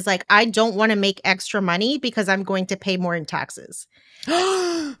people is like, I don't want to make extra money because I'm going to pay more in taxes.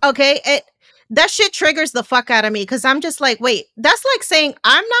 Okay, that shit triggers the fuck out of me because I'm just like, wait, that's like saying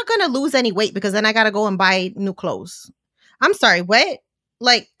I'm not going to lose any weight because then I got to go and buy new clothes. I'm sorry, what?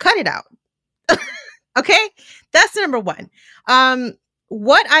 Like, cut it out. Okay? That's number one.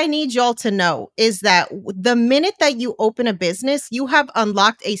 What I need y'all to know is that the minute that you open a business, you have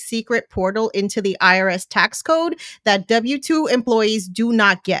unlocked a secret portal into the IRS tax code that W-2 employees do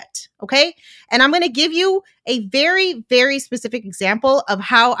not get. Okay. And I'm going to give you a very, very specific example of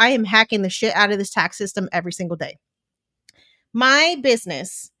how I am hacking the shit out of this tax system every single day. My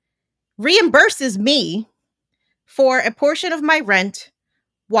business reimburses me for a portion of my rent,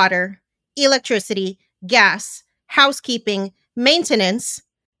 water, electricity, gas, housekeeping, maintenance,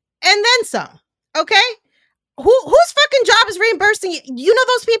 and then some. Okay? Whose fucking job is reimbursing you? You know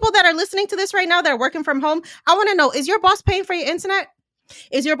those people that are listening to this right now that are working from home? I want to know, is your boss paying for your internet?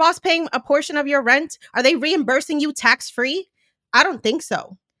 Is your boss paying a portion of your rent? Are they reimbursing you tax-free? I don't think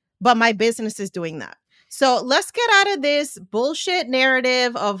so. But my business is doing that. So let's get out of this bullshit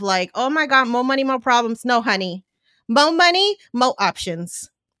narrative of like, oh my God, more money, more problems. No, honey. More money, more options.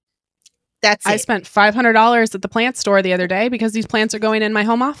 That's it. I spent $500 at the plant store the other day because these plants are going in my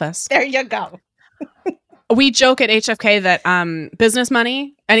home office. There you go. We joke at HFK that business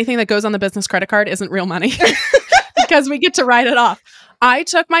money, anything that goes on the business credit card isn't real money because we get to write it off. I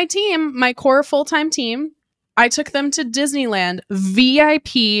took my team, my core full-time team, I took them to Disneyland,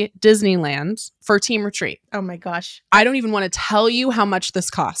 VIP Disneyland for team retreat. Oh my gosh. I don't even want to tell you how much this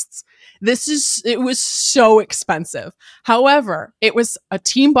costs. It was so expensive. However, it was a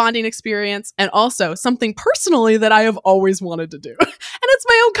team bonding experience and also something personally that I have always wanted to do. And it's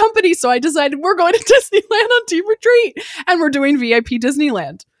my own company. So I decided we're going to Disneyland on team retreat and we're doing VIP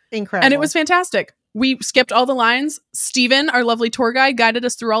Disneyland. Incredible. And it was fantastic. We skipped all the lines. Steven, our lovely tour guide, guided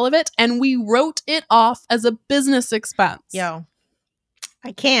us through all of it. And we wrote it off as a business expense. Yo,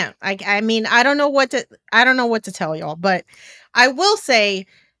 I can't. I mean, I don't know what to tell y'all, but I will say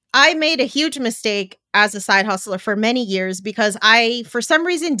I made a huge mistake as a side hustler for many years because I, for some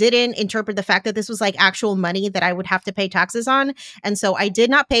reason, didn't interpret the fact that this was like actual money that I would have to pay taxes on. And so I did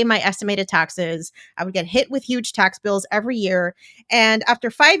not pay my estimated taxes. I would get hit with huge tax bills every year. And after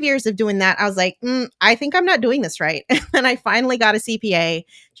 5 years of doing that, I was like, I think I'm not doing this right. And I finally got a CPA.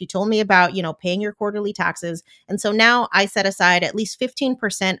 She told me about, paying your quarterly taxes. And so now I set aside at least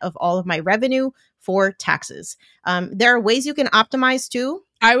 15% of all of my revenue for taxes. There are ways you can optimize too.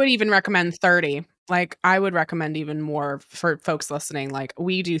 I would even recommend 30. Like, I would recommend even more for folks listening. Like,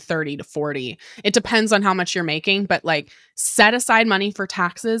 we do 30 to 40. It depends on how much you're making, but like, set aside money for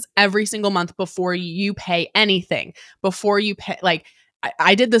taxes every single month before you pay anything. Before you pay, like,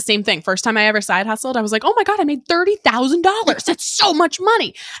 I did the same thing. First time I ever side hustled, I was like, oh my God, I made $30,000. That's so much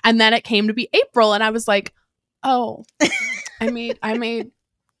money. And then it came to be April and I was like, oh, I made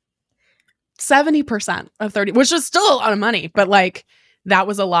 70% of 30, which is still a lot of money, but like, that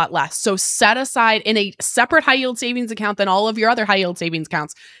was a lot less. So set aside in a separate high yield savings account than all of your other high yield savings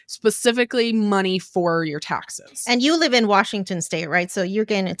accounts, specifically money for your taxes. And you live in Washington state, right? So you're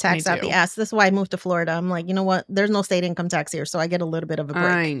getting a tax out the ass. That's why I moved to Florida. I'm like, you know what? There's no state income tax here. So I get a little bit of a break.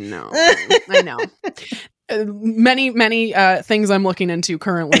 I know. I know. Many things I'm looking into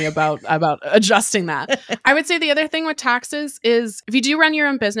currently about adjusting that. I would say the other thing with taxes is if you do run your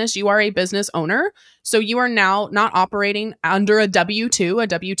own business, you are a business owner. So you are now not operating under a W-2. A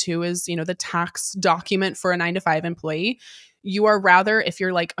W-2 is, the tax document for a 9-to-5 employee. You are rather, if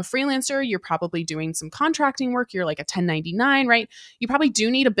you're like a freelancer, you're probably doing some contracting work. You're like a 1099, right? You probably do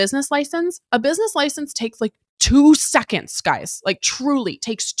need a business license. A business license takes like 2 seconds, guys. Like, truly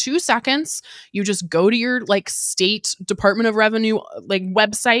takes 2 seconds. You just go to your like state Department of Revenue like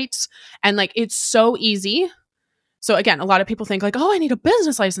website, and like, it's so easy. So again, a lot of people think like, oh, I need a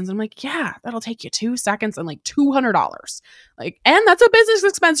business license. I'm like, yeah, that'll take you 2 seconds and like $200. Like, and that's a business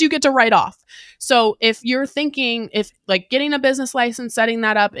expense you get to write off. So if you're thinking, if like getting a business license, setting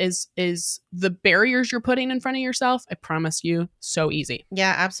that up is the barriers you're putting in front of yourself, I promise you, so easy.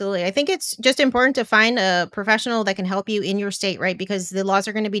 Yeah, absolutely. I think it's just important to find a professional that can help you in your state, right? Because the laws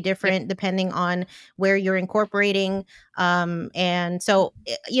are going to be different depending on where you're incorporating. And so,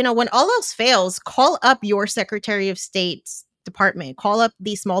 when all else fails, call up your Secretary of State's department, call up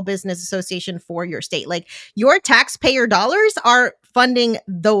the Small Business Association for your state. Like, your taxpayer dollars are funding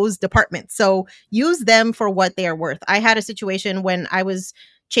those departments. So use them for what they are worth. I had a situation when I was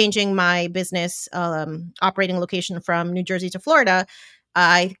changing my business operating location from New Jersey to Florida.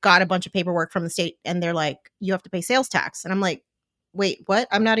 I got a bunch of paperwork from the state and they're like, you have to pay sales tax. And I'm like, wait, what?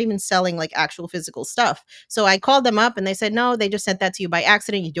 I'm not even selling like actual physical stuff. So I called them up and they said, no, they just sent that to you by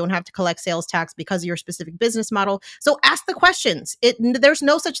accident. You don't have to collect sales tax because of your specific business model. So ask the questions. There's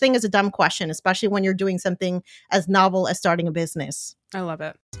no such thing as a dumb question, especially when you're doing something as novel as starting a business. I love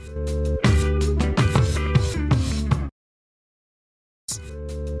it.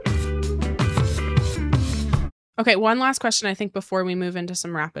 Okay, one last question, I think, before we move into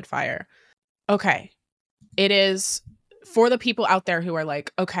some rapid fire. Okay, it is for the people out there who are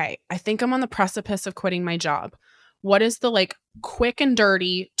like, okay, I think I'm on the precipice of quitting my job. What is the like quick and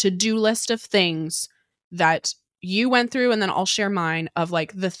dirty to-do list of things that you went through? And then I'll share mine of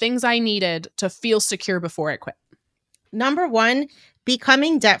like the things I needed to feel secure before I quit. Number 1,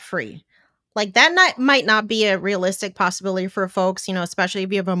 becoming debt-free. Like, that might not be a realistic possibility for folks, especially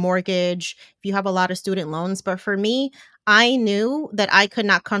if you have a mortgage, if you have a lot of student loans. But for me, I knew that I could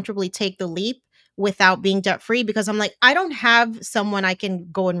not comfortably take the leap without being debt free, because I'm like, I don't have someone I can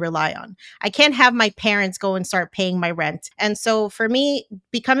go and rely on. I can't have my parents go and start paying my rent. And so for me,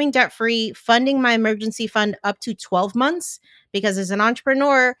 becoming debt free, funding my emergency fund up to 12 months, because as an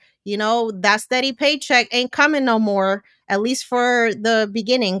entrepreneur, that steady paycheck ain't coming no more, at least for the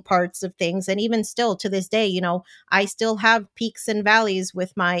beginning parts of things. And even still to this day, I still have peaks and valleys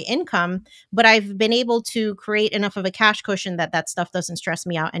with my income, but I've been able to create enough of a cash cushion that stuff doesn't stress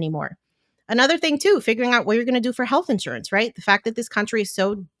me out anymore. Another thing too, figuring out what you're going to do for health insurance, right? The fact that this country is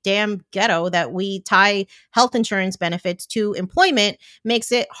so damn ghetto that we tie health insurance benefits to employment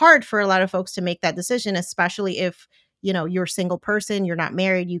makes it hard for a lot of folks to make that decision, especially if you're a single person, you're not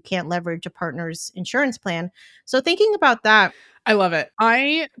married, you can't leverage a partner's insurance plan. So thinking about that. I love it.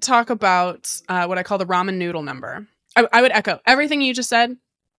 I talk about what I call the ramen noodle number. I would echo everything you just said.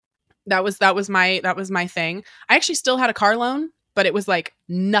 That was my thing. I actually still had a car loan, but it was like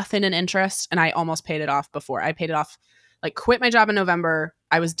nothing in interest. And I almost paid it off before. I paid it off, like quit my job in November.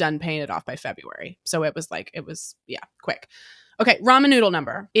 I was done paying it off by February. So it was quick. Okay. Ramen noodle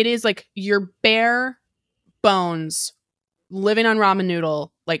number. It is like your bare bones living on ramen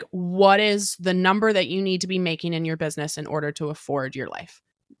noodle. Like, what is the number that you need to be making in your business in order to afford your life?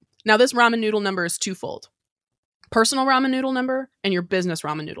 Now, this ramen noodle number is twofold: personal ramen noodle number and your business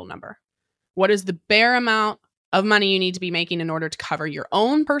ramen noodle number. What is the bare amount of money you need to be making in order to cover your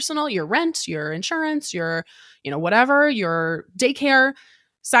own personal, your rent, your insurance, your, whatever, your daycare?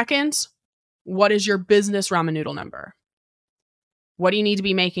 Second, what is your business ramen noodle number? What do you need to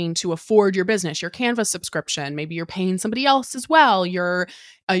be making to afford your business? Your Canva subscription. Maybe you're paying somebody else as well. Your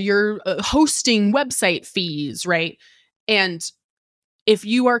hosting website fees, right? And if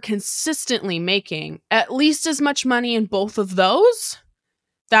you are consistently making at least as much money in both of those,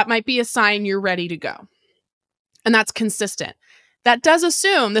 that might be a sign you're ready to go. And that's consistent. That does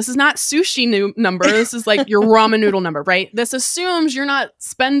assume this is not sushi number. This is like your ramen noodle number, right? This assumes you're not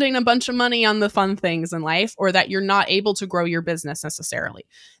spending a bunch of money on the fun things in life, or that you're not able to grow your business necessarily.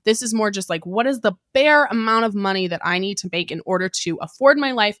 This is more just like, what is the bare amount of money that I need to make in order to afford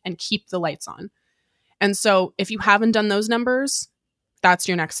my life and keep the lights on? And so if you haven't done those numbers, that's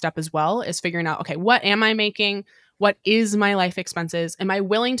your next step as well, is figuring out, okay, what am I making? What is my life expenses? Am I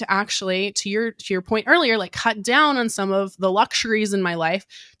willing to actually, to your point earlier, like cut down on some of the luxuries in my life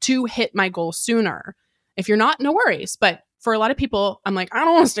to hit my goal sooner? If you're not, no worries. But for a lot of people, I'm like, I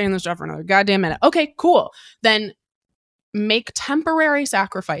don't want to stay in this job for another goddamn minute. Okay, cool. Then make temporary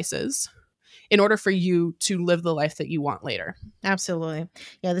sacrifices in order for you to live the life that you want later. Absolutely.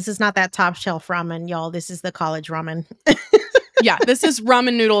 Yeah, this is not that top shelf ramen, y'all. This is the college ramen. Yeah, this is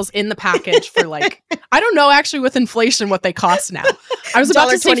ramen noodles in the package for like, I don't know actually with inflation what they cost now. I was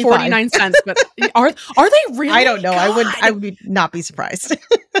about to say 49 cents, but are they really? I don't know. God. I would not be surprised.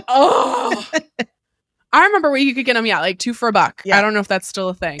 Oh, I remember where you could get them, like $2 for $1. Yeah. I don't know if that's still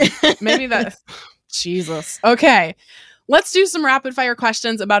a thing. Maybe that. Jesus. Okay. Let's do some rapid fire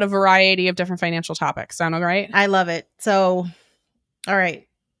questions about a variety of different financial topics. Sound all right? I love it. So, all right.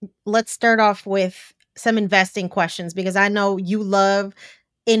 Let's start off with some investing questions, because I know you love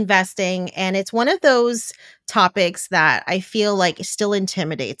investing, and it's one of those topics that I feel like still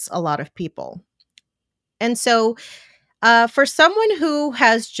intimidates a lot of people. And so for someone who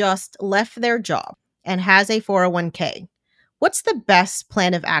has just left their job and has a 401k, what's the best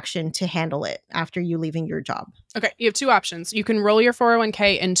plan of action to handle it after you leaving your job? Okay, you have two options. You can roll your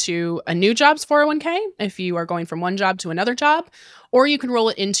 401k into a new job's 401k if you are going from one job to another job, or you can roll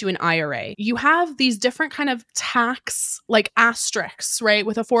it into an IRA. You have these different kind of tax like asterisks, right,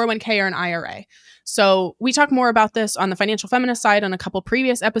 with a 401k or an IRA. So we talk more about this on the Financial Feminist side on a couple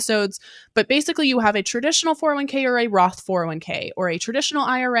previous episodes, but basically you have a traditional 401k or a Roth 401k, or a traditional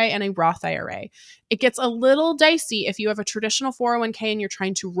IRA and a Roth IRA. It gets a little dicey if you have a traditional 401k and you're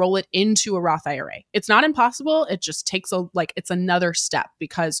trying to roll it into a Roth IRA. It's not impossible. It just takes it's another step,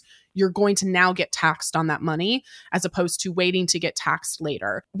 because you're going to now get taxed on that money as opposed to waiting to get taxed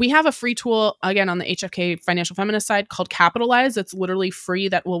later. We have a free tool, again, on the HFK Financial Feminist side called Capitalize. It's literally free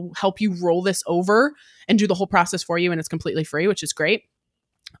that will help you roll this over and do the whole process for you. And it's completely free, which is great.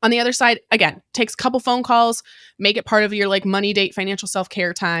 On the other side, again, takes a couple phone calls, make it part of your like money date financial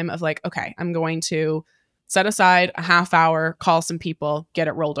self-care time of like, okay, I'm going to set aside a half hour, call some people, get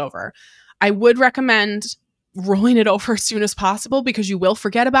it rolled over. I would recommend rolling it over as soon as possible, because you will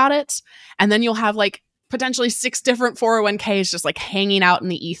forget about it. And then you'll have like potentially 6 different 401ks just like hanging out in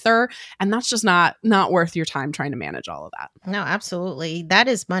the ether. And that's just not worth your time trying to manage all of that. No, absolutely. That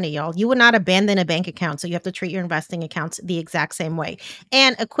is money, y'all. You would not abandon a bank account. So you have to treat your investing accounts the exact same way.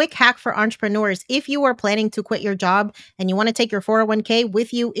 And a quick hack for entrepreneurs: if you are planning to quit your job and you want to take your 401k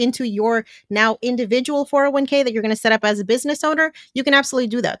with you into your now individual 401k that you're going to set up as a business owner, you can absolutely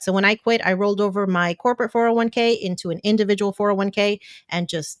do that. So when I quit, I rolled over my corporate 401k into an individual 401k and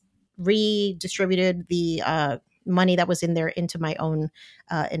just redistributed the money that was in there into my own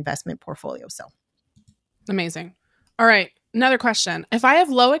investment portfolio. So amazing. All right. Another question. If I have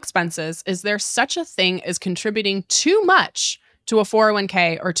low expenses, is there such a thing as contributing too much to a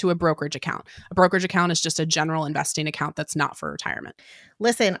 401k or to a brokerage account? A brokerage account is just a general investing account that's not for retirement.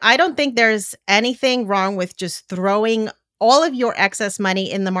 Listen, I don't think there's anything wrong with just throwing all of your excess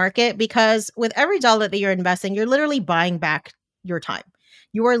money in the market, because with every dollar that you're investing, you're literally buying back your time.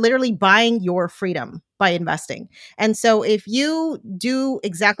 You are literally buying your freedom by investing. And so if you do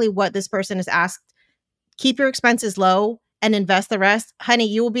exactly what this person has asked, keep your expenses low and invest the rest, honey,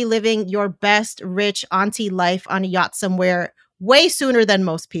 you will be living your best rich auntie life on a yacht somewhere way sooner than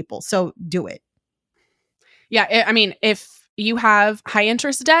most people. So do it. Yeah. I mean, if you have high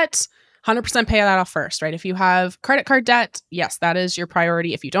interest debt, 100% pay that off first, right? If you have credit card debt, yes, that is your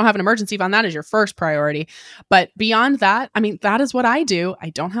priority. If you don't have an emergency fund, that is your first priority. But beyond that, I mean, that is what I do.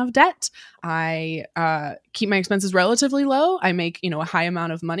 I don't have debt. I keep my expenses relatively low. I make, a high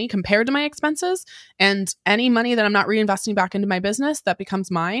amount of money compared to my expenses. And any money that I'm not reinvesting back into my business that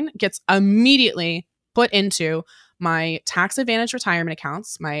becomes mine gets immediately put into my tax advantage retirement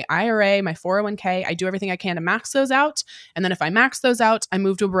accounts, my IRA, my 401k. I do everything I can to max those out. And then if I max those out, I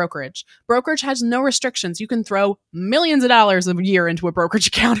move to a brokerage. Brokerage has no restrictions. You can throw millions of dollars a year into a brokerage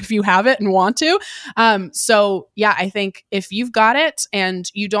account if you have it and want to. So yeah, I think if you've got it and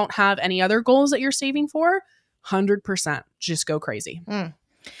you don't have any other goals that you're saving for, 100% just go crazy.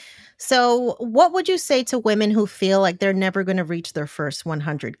 So, what would you say to women who feel like they're never going to reach their first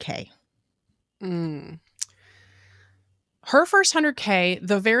 100K? Her first 100K,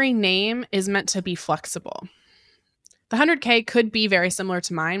 the very name is meant to be flexible. The 100K could be very similar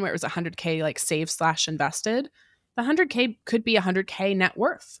to mine, where it was 100K like saved/invested. The 100K could be 100K net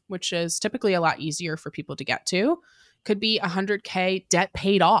worth, which is typically a lot easier for people to get to. Could be 100K debt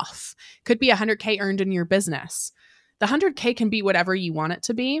paid off. Could be 100K earned in your business. The 100K can be whatever you want it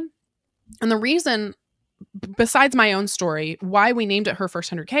to be. And the reason, besides my own story, why we named it Her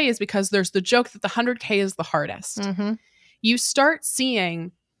First 100K is because there's the joke that the 100K is the hardest. Mm-hmm. You start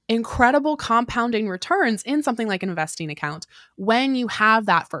seeing incredible compounding returns in something like an investing account when you have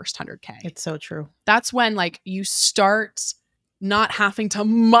that first 100K. It's so true. That's when like you start not having to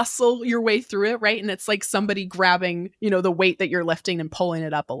muscle your way through it, right? And it's like somebody grabbing, the weight that you're lifting and pulling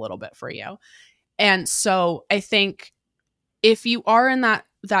it up a little bit for you. And so I think if you are in that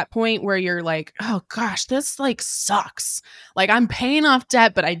point where you're like, oh gosh, this like sucks. Like I'm paying off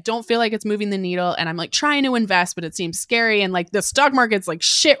debt, but I don't feel like it's moving the needle. And I'm like trying to invest, but it seems scary. And like the stock market's like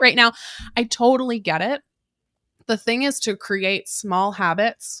shit right now. I totally get it. The thing is to create small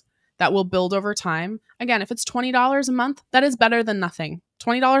habits that will build over time. Again, if it's $20 a month, that is better than nothing.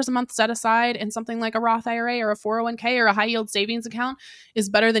 $20 a month set aside in something like a Roth IRA or a 401k or a high yield savings account is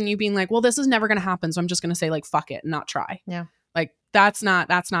better than you being like, well, this is never going to happen. So I'm just going to say like, fuck it and not try. Yeah. Like that's not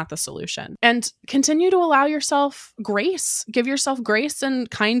the solution. And continue to allow yourself grace, give yourself grace and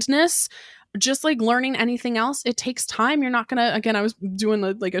kindness. Just like learning anything else, it takes time. You're not going to, again, I was doing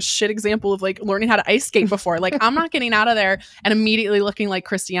like a shit example of like learning how to ice skate before. Like I'm not getting out of there and immediately looking like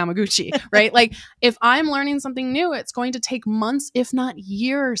Christy Yamaguchi, right? Like if I'm learning something new, it's going to take months, if not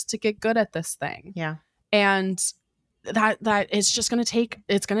years to get good at this thing. Yeah. And that it's just going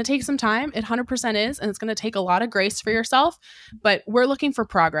to take some time. It 100% is. And it's going to take a lot of grace for yourself, but we're looking for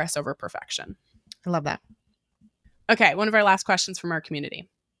progress over perfection. I love that. Okay. One of our last questions from our community.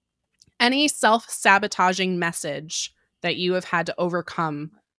 Any self-sabotaging message that you have had to overcome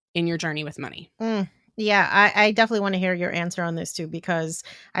in your journey with money? Yeah, I definitely want to hear your answer on this too, because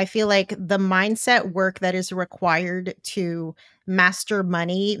I feel like the mindset work that is required to master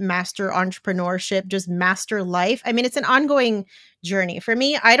money, master entrepreneurship, just master life. I mean, it's an ongoing journey. For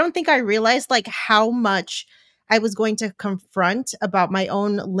me, I don't think I realized like how much I was going to confront about my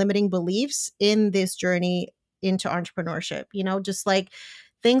own limiting beliefs in this journey into entrepreneurship, just like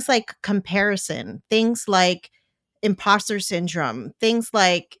things like comparison, things like imposter syndrome, things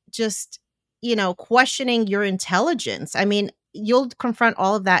like just, questioning your intelligence. I mean, you'll confront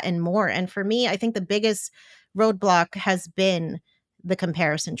all of that and more. And for me, I think the biggest roadblock has been the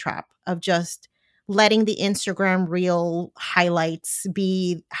comparison trap of just letting the Instagram reel highlights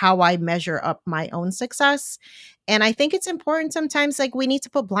be how I measure up my own success. And I think it's important sometimes, like we need to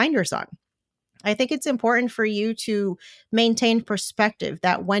put blinders on. I think it's important for you to maintain perspective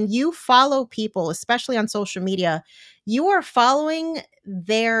that when you follow people, especially on social media, you are following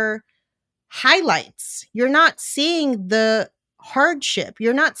their highlights. You're not seeing the hardship.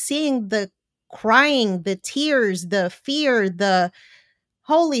 You're not seeing the crying, the tears, the fear, the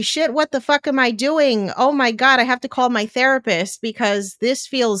holy shit, what the fuck am I doing? Oh my God, I have to call my therapist because this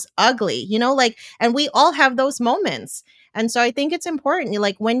feels ugly, and we all have those moments. And so I think it's important,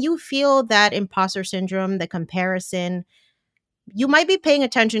 like when you feel that imposter syndrome, the comparison, you might be paying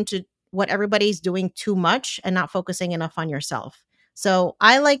attention to what everybody's doing too much and not focusing enough on yourself. So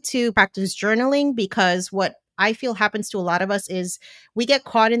I like to practice journaling because what I feel happens to a lot of us is we get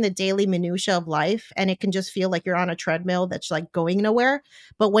caught in the daily minutia of life and it can just feel like you're on a treadmill that's like going nowhere.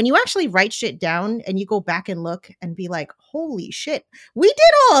 But when you actually write shit down and you go back and look and be like, holy shit, we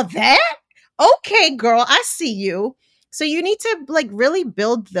did all of that? Okay, girl, I see you. So you need to like really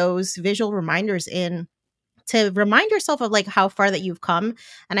build those visual reminders in to remind yourself of like how far that you've come.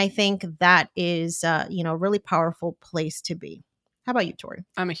 And I think that is, a really powerful place to be. How about you, Tori?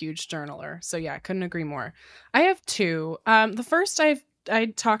 I'm a huge journaler. So yeah, I couldn't agree more. I have two. The first I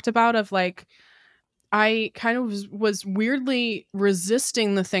talked about of like, I kind of was weirdly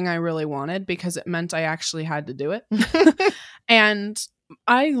resisting the thing I really wanted because it meant I actually had to do it. And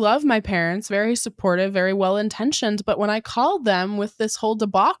I love my parents, very supportive, very well-intentioned. But when I called them with this whole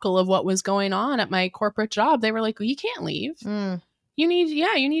debacle of what was going on at my corporate job, they were like, well, you can't leave. You need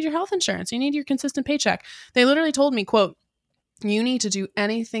your health insurance. You need your consistent paycheck. They literally told me, quote, you need to do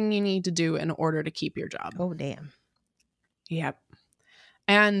anything you need to do in order to keep your job. Oh, damn. Yep.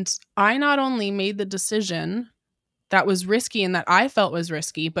 And I not only made the decision that was risky and that I felt was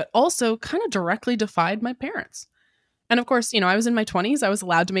risky, but also kind of directly defied my parents. And of course, I was in my 20s. I was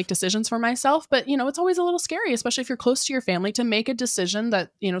allowed to make decisions for myself, but it's always a little scary, especially if you're close to your family, to make a decision that,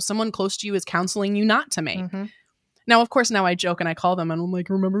 someone close to you is counseling you not to make. Mm-hmm. Now, of course, now I joke and I call them and I'm like,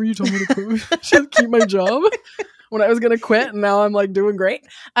 remember you told me to keep my job when I was going to quit, and now I'm like doing great.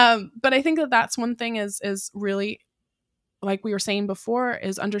 But I think that's one thing is really, like we were saying before,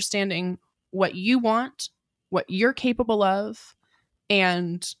 is understanding what you want, what you're capable of,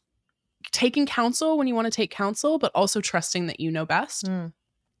 and taking counsel when you want to take counsel, but also trusting that you know best.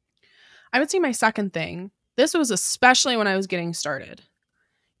 I would say my second thing, this was especially when I was getting started.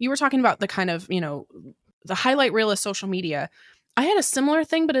 You were talking about the kind of, the highlight reel of social media. I had a similar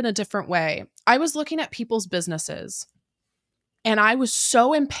thing, but in a different way. I was looking at people's businesses and I was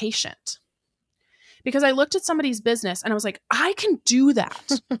so impatient because I looked at somebody's business and I was like, I can do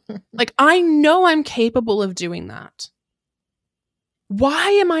that. Like, I know I'm capable of doing that. Why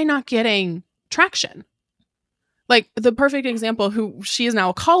am I not getting traction? Like, the perfect example, who she is now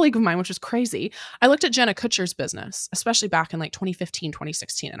a colleague of mine, which is crazy. I looked at Jenna Kutcher's business, especially back in like 2015,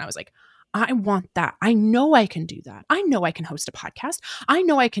 2016. And I was like, I want that. I know I can do that. I know I can host a podcast. I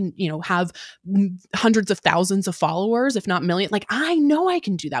know I can, have hundreds of thousands of followers, if not millions. Like, I know I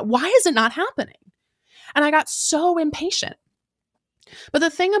can do that. Why is it not happening? And I got so impatient. But the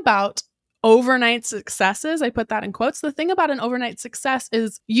thing about overnight successes, I put that in quotes, the thing about an overnight success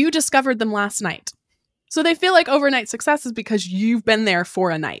is you discovered them last night. So they feel like overnight successes because you've been there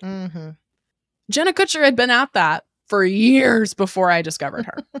for a night. Mm-hmm. Jenna Kutcher had been at that for years before I discovered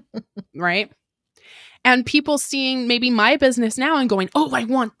her, right? And people seeing maybe my business now and going, oh, I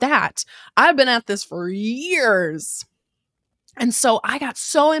want that. I've been at this for years. And so I got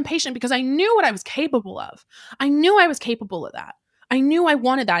so impatient because I knew what I was capable of. I knew I was capable of that. I knew I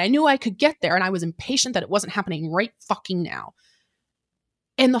wanted that. I knew I could get there. And I was impatient that it wasn't happening right fucking now.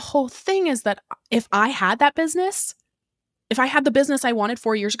 And the whole thing is that if I had that business, if I had the business I wanted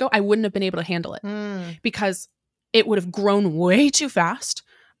 4 years ago, I wouldn't have been able to handle it because it would have grown way too fast.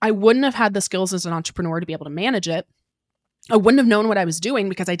 I wouldn't have had the skills as an entrepreneur to be able to manage it. I wouldn't have known what I was doing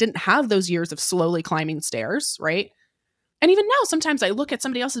because I didn't have those years of slowly climbing stairs, right? And even now, sometimes I look at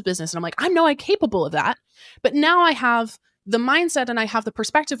somebody else's business and I'm like, I know I'm capable of that. But now I have the mindset and I have the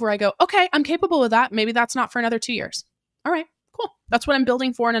perspective where I go, okay, I'm capable of that. Maybe that's not for another 2 years. All right, cool. That's what I'm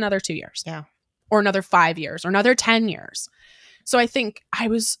building for in another 2 years. Yeah. Or another 5 years or another 10 years. So I think I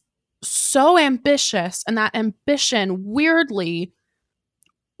was so ambitious, and that ambition weirdly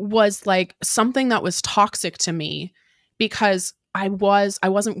was like something that was toxic to me because I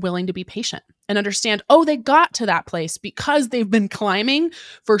wasn't willing to be patient and understand, oh, they got to that place because they've been climbing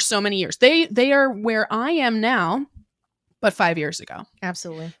for so many years. They are where I am now, but 5 years ago.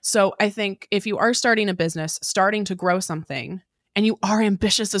 Absolutely. So I think if you are starting a business, starting to grow something, and you are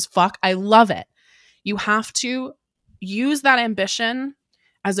ambitious as fuck, I love it. You have to use that ambition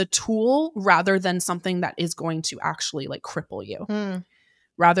as a tool rather than something that is going to actually like cripple you,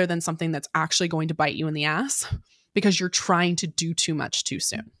 rather than something that's actually going to bite you in the ass because you're trying to do too much too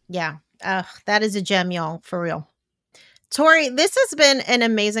soon. Yeah. That is a gem, y'all, for real. Tori, this has been an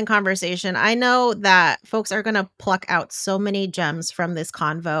amazing conversation. I know that folks are going to pluck out so many gems from this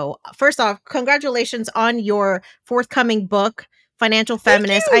convo. First off, congratulations on your forthcoming book, Financial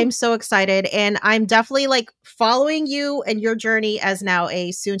Feminist. I'm so excited. And I'm definitely like following you and your journey as now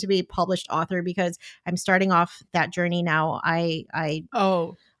a soon to be published author because I'm starting off that journey now.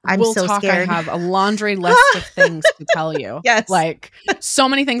 I'm so scared. I have a laundry list of things to tell you. Yes. Like so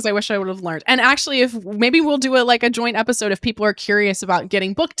many things I wish I would have learned. And actually, if maybe we'll do a joint episode if people are curious about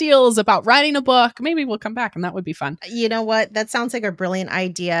getting book deals, about writing a book, maybe we'll come back and that would be fun. You know what? That sounds like a brilliant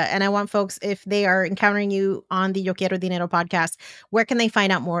idea. And I want folks, if they are encountering you on the Yo Quiero Dinero podcast, where can they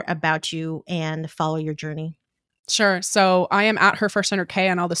find out more about you and follow your journey? Sure. So I am at Her First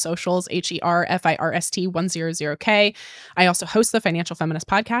 100K on all the socials, HERFIRST100K. I also host the Financial Feminist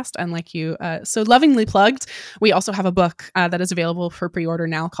podcast. And like you so lovingly plugged, we also have a book that is available for pre-order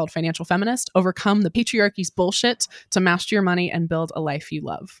now called Financial Feminist, Overcome the Patriarchy's Bullshit to Master Your Money and Build a Life You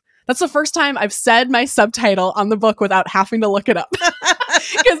Love. That's the first time I've said my subtitle on the book without having to look it up. Because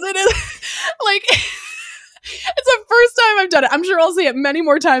it is like... It's the first time I've done it. I'm sure I'll see it many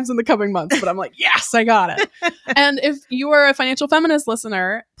more times in the coming months, but I'm like, yes, I got it. And if you are a Financial Feminist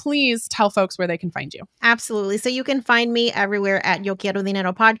listener, please tell folks where they can find you. Absolutely. So you can find me everywhere at Yo Quiero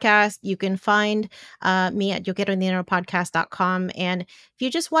Dinero Podcast. You can find me at YoQuieroDineroPodcast.com. And if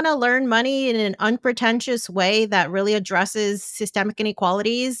you just want to learn money in an unpretentious way that really addresses systemic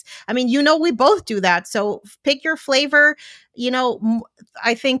inequalities, I mean, we both do that. So pick your flavor.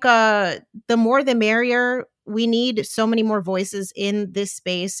 I think the more the merrier. We need so many more voices in this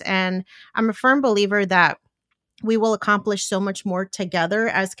space. And I'm a firm believer that we will accomplish so much more together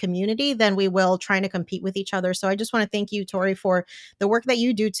as community than we will trying to compete with each other. So I just want to thank you, Tori, for the work that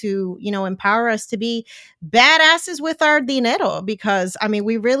you do to, empower us to be badasses with our dinero, because I mean,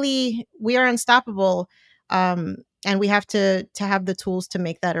 we are unstoppable. And we have to have the tools to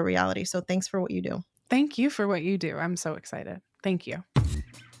make that a reality. So thanks for what you do. Thank you for what you do. I'm so excited. Thank you.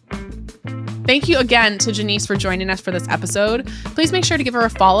 Thank you again to Janice for joining us for this episode. Please make sure to give her a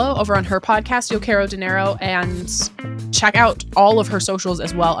follow over on her podcast, Yo Quiero Dinero, and check out all of her socials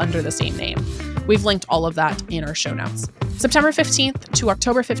as well under the same name. We've linked all of that in our show notes. September 15th to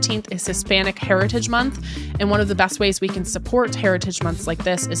October 15th is Hispanic Heritage Month, and one of the best ways we can support heritage months like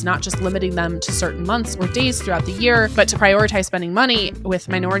this is not just limiting them to certain months or days throughout the year, but to prioritize spending money with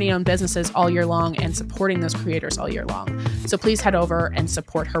minority-owned businesses all year long and supporting those creators all year long. So please head over and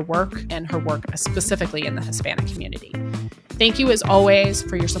support her work, and her work specifically in the Hispanic community. Thank you as always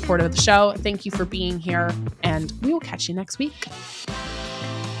for your support of the show. Thank you for being here, and we will catch you next week.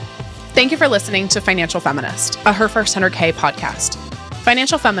 Thank you for listening to Financial Feminist, a Her First 100K podcast.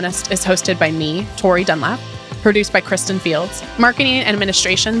 Financial Feminist is hosted by me, Tori Dunlap, produced by Kristen Fields, marketing and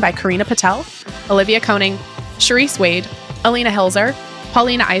administration by Karina Patel, Olivia Koning, Sharice Wade, Alina Hilzer,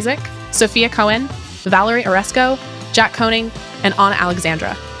 Paulina Isaac, Sophia Cohen, Valerie Oresco, Jack Koning, and Anna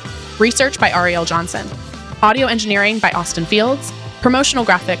Alexandra. Research by Ariel Johnson. Audio engineering by Austin Fields. Promotional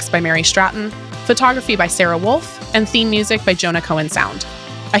graphics by Mary Stratton. Photography by Sarah Wolf. And theme music by Jonah Cohen Sound.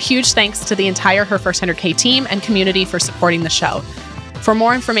 A huge thanks to the entire Her First 100K team and community for supporting the show. For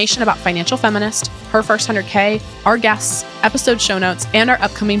more information about Financial Feminist, Her First 100K, our guests, episode show notes, and our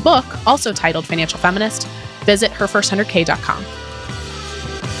upcoming book, also titled Financial Feminist, visit herfirst100k.com.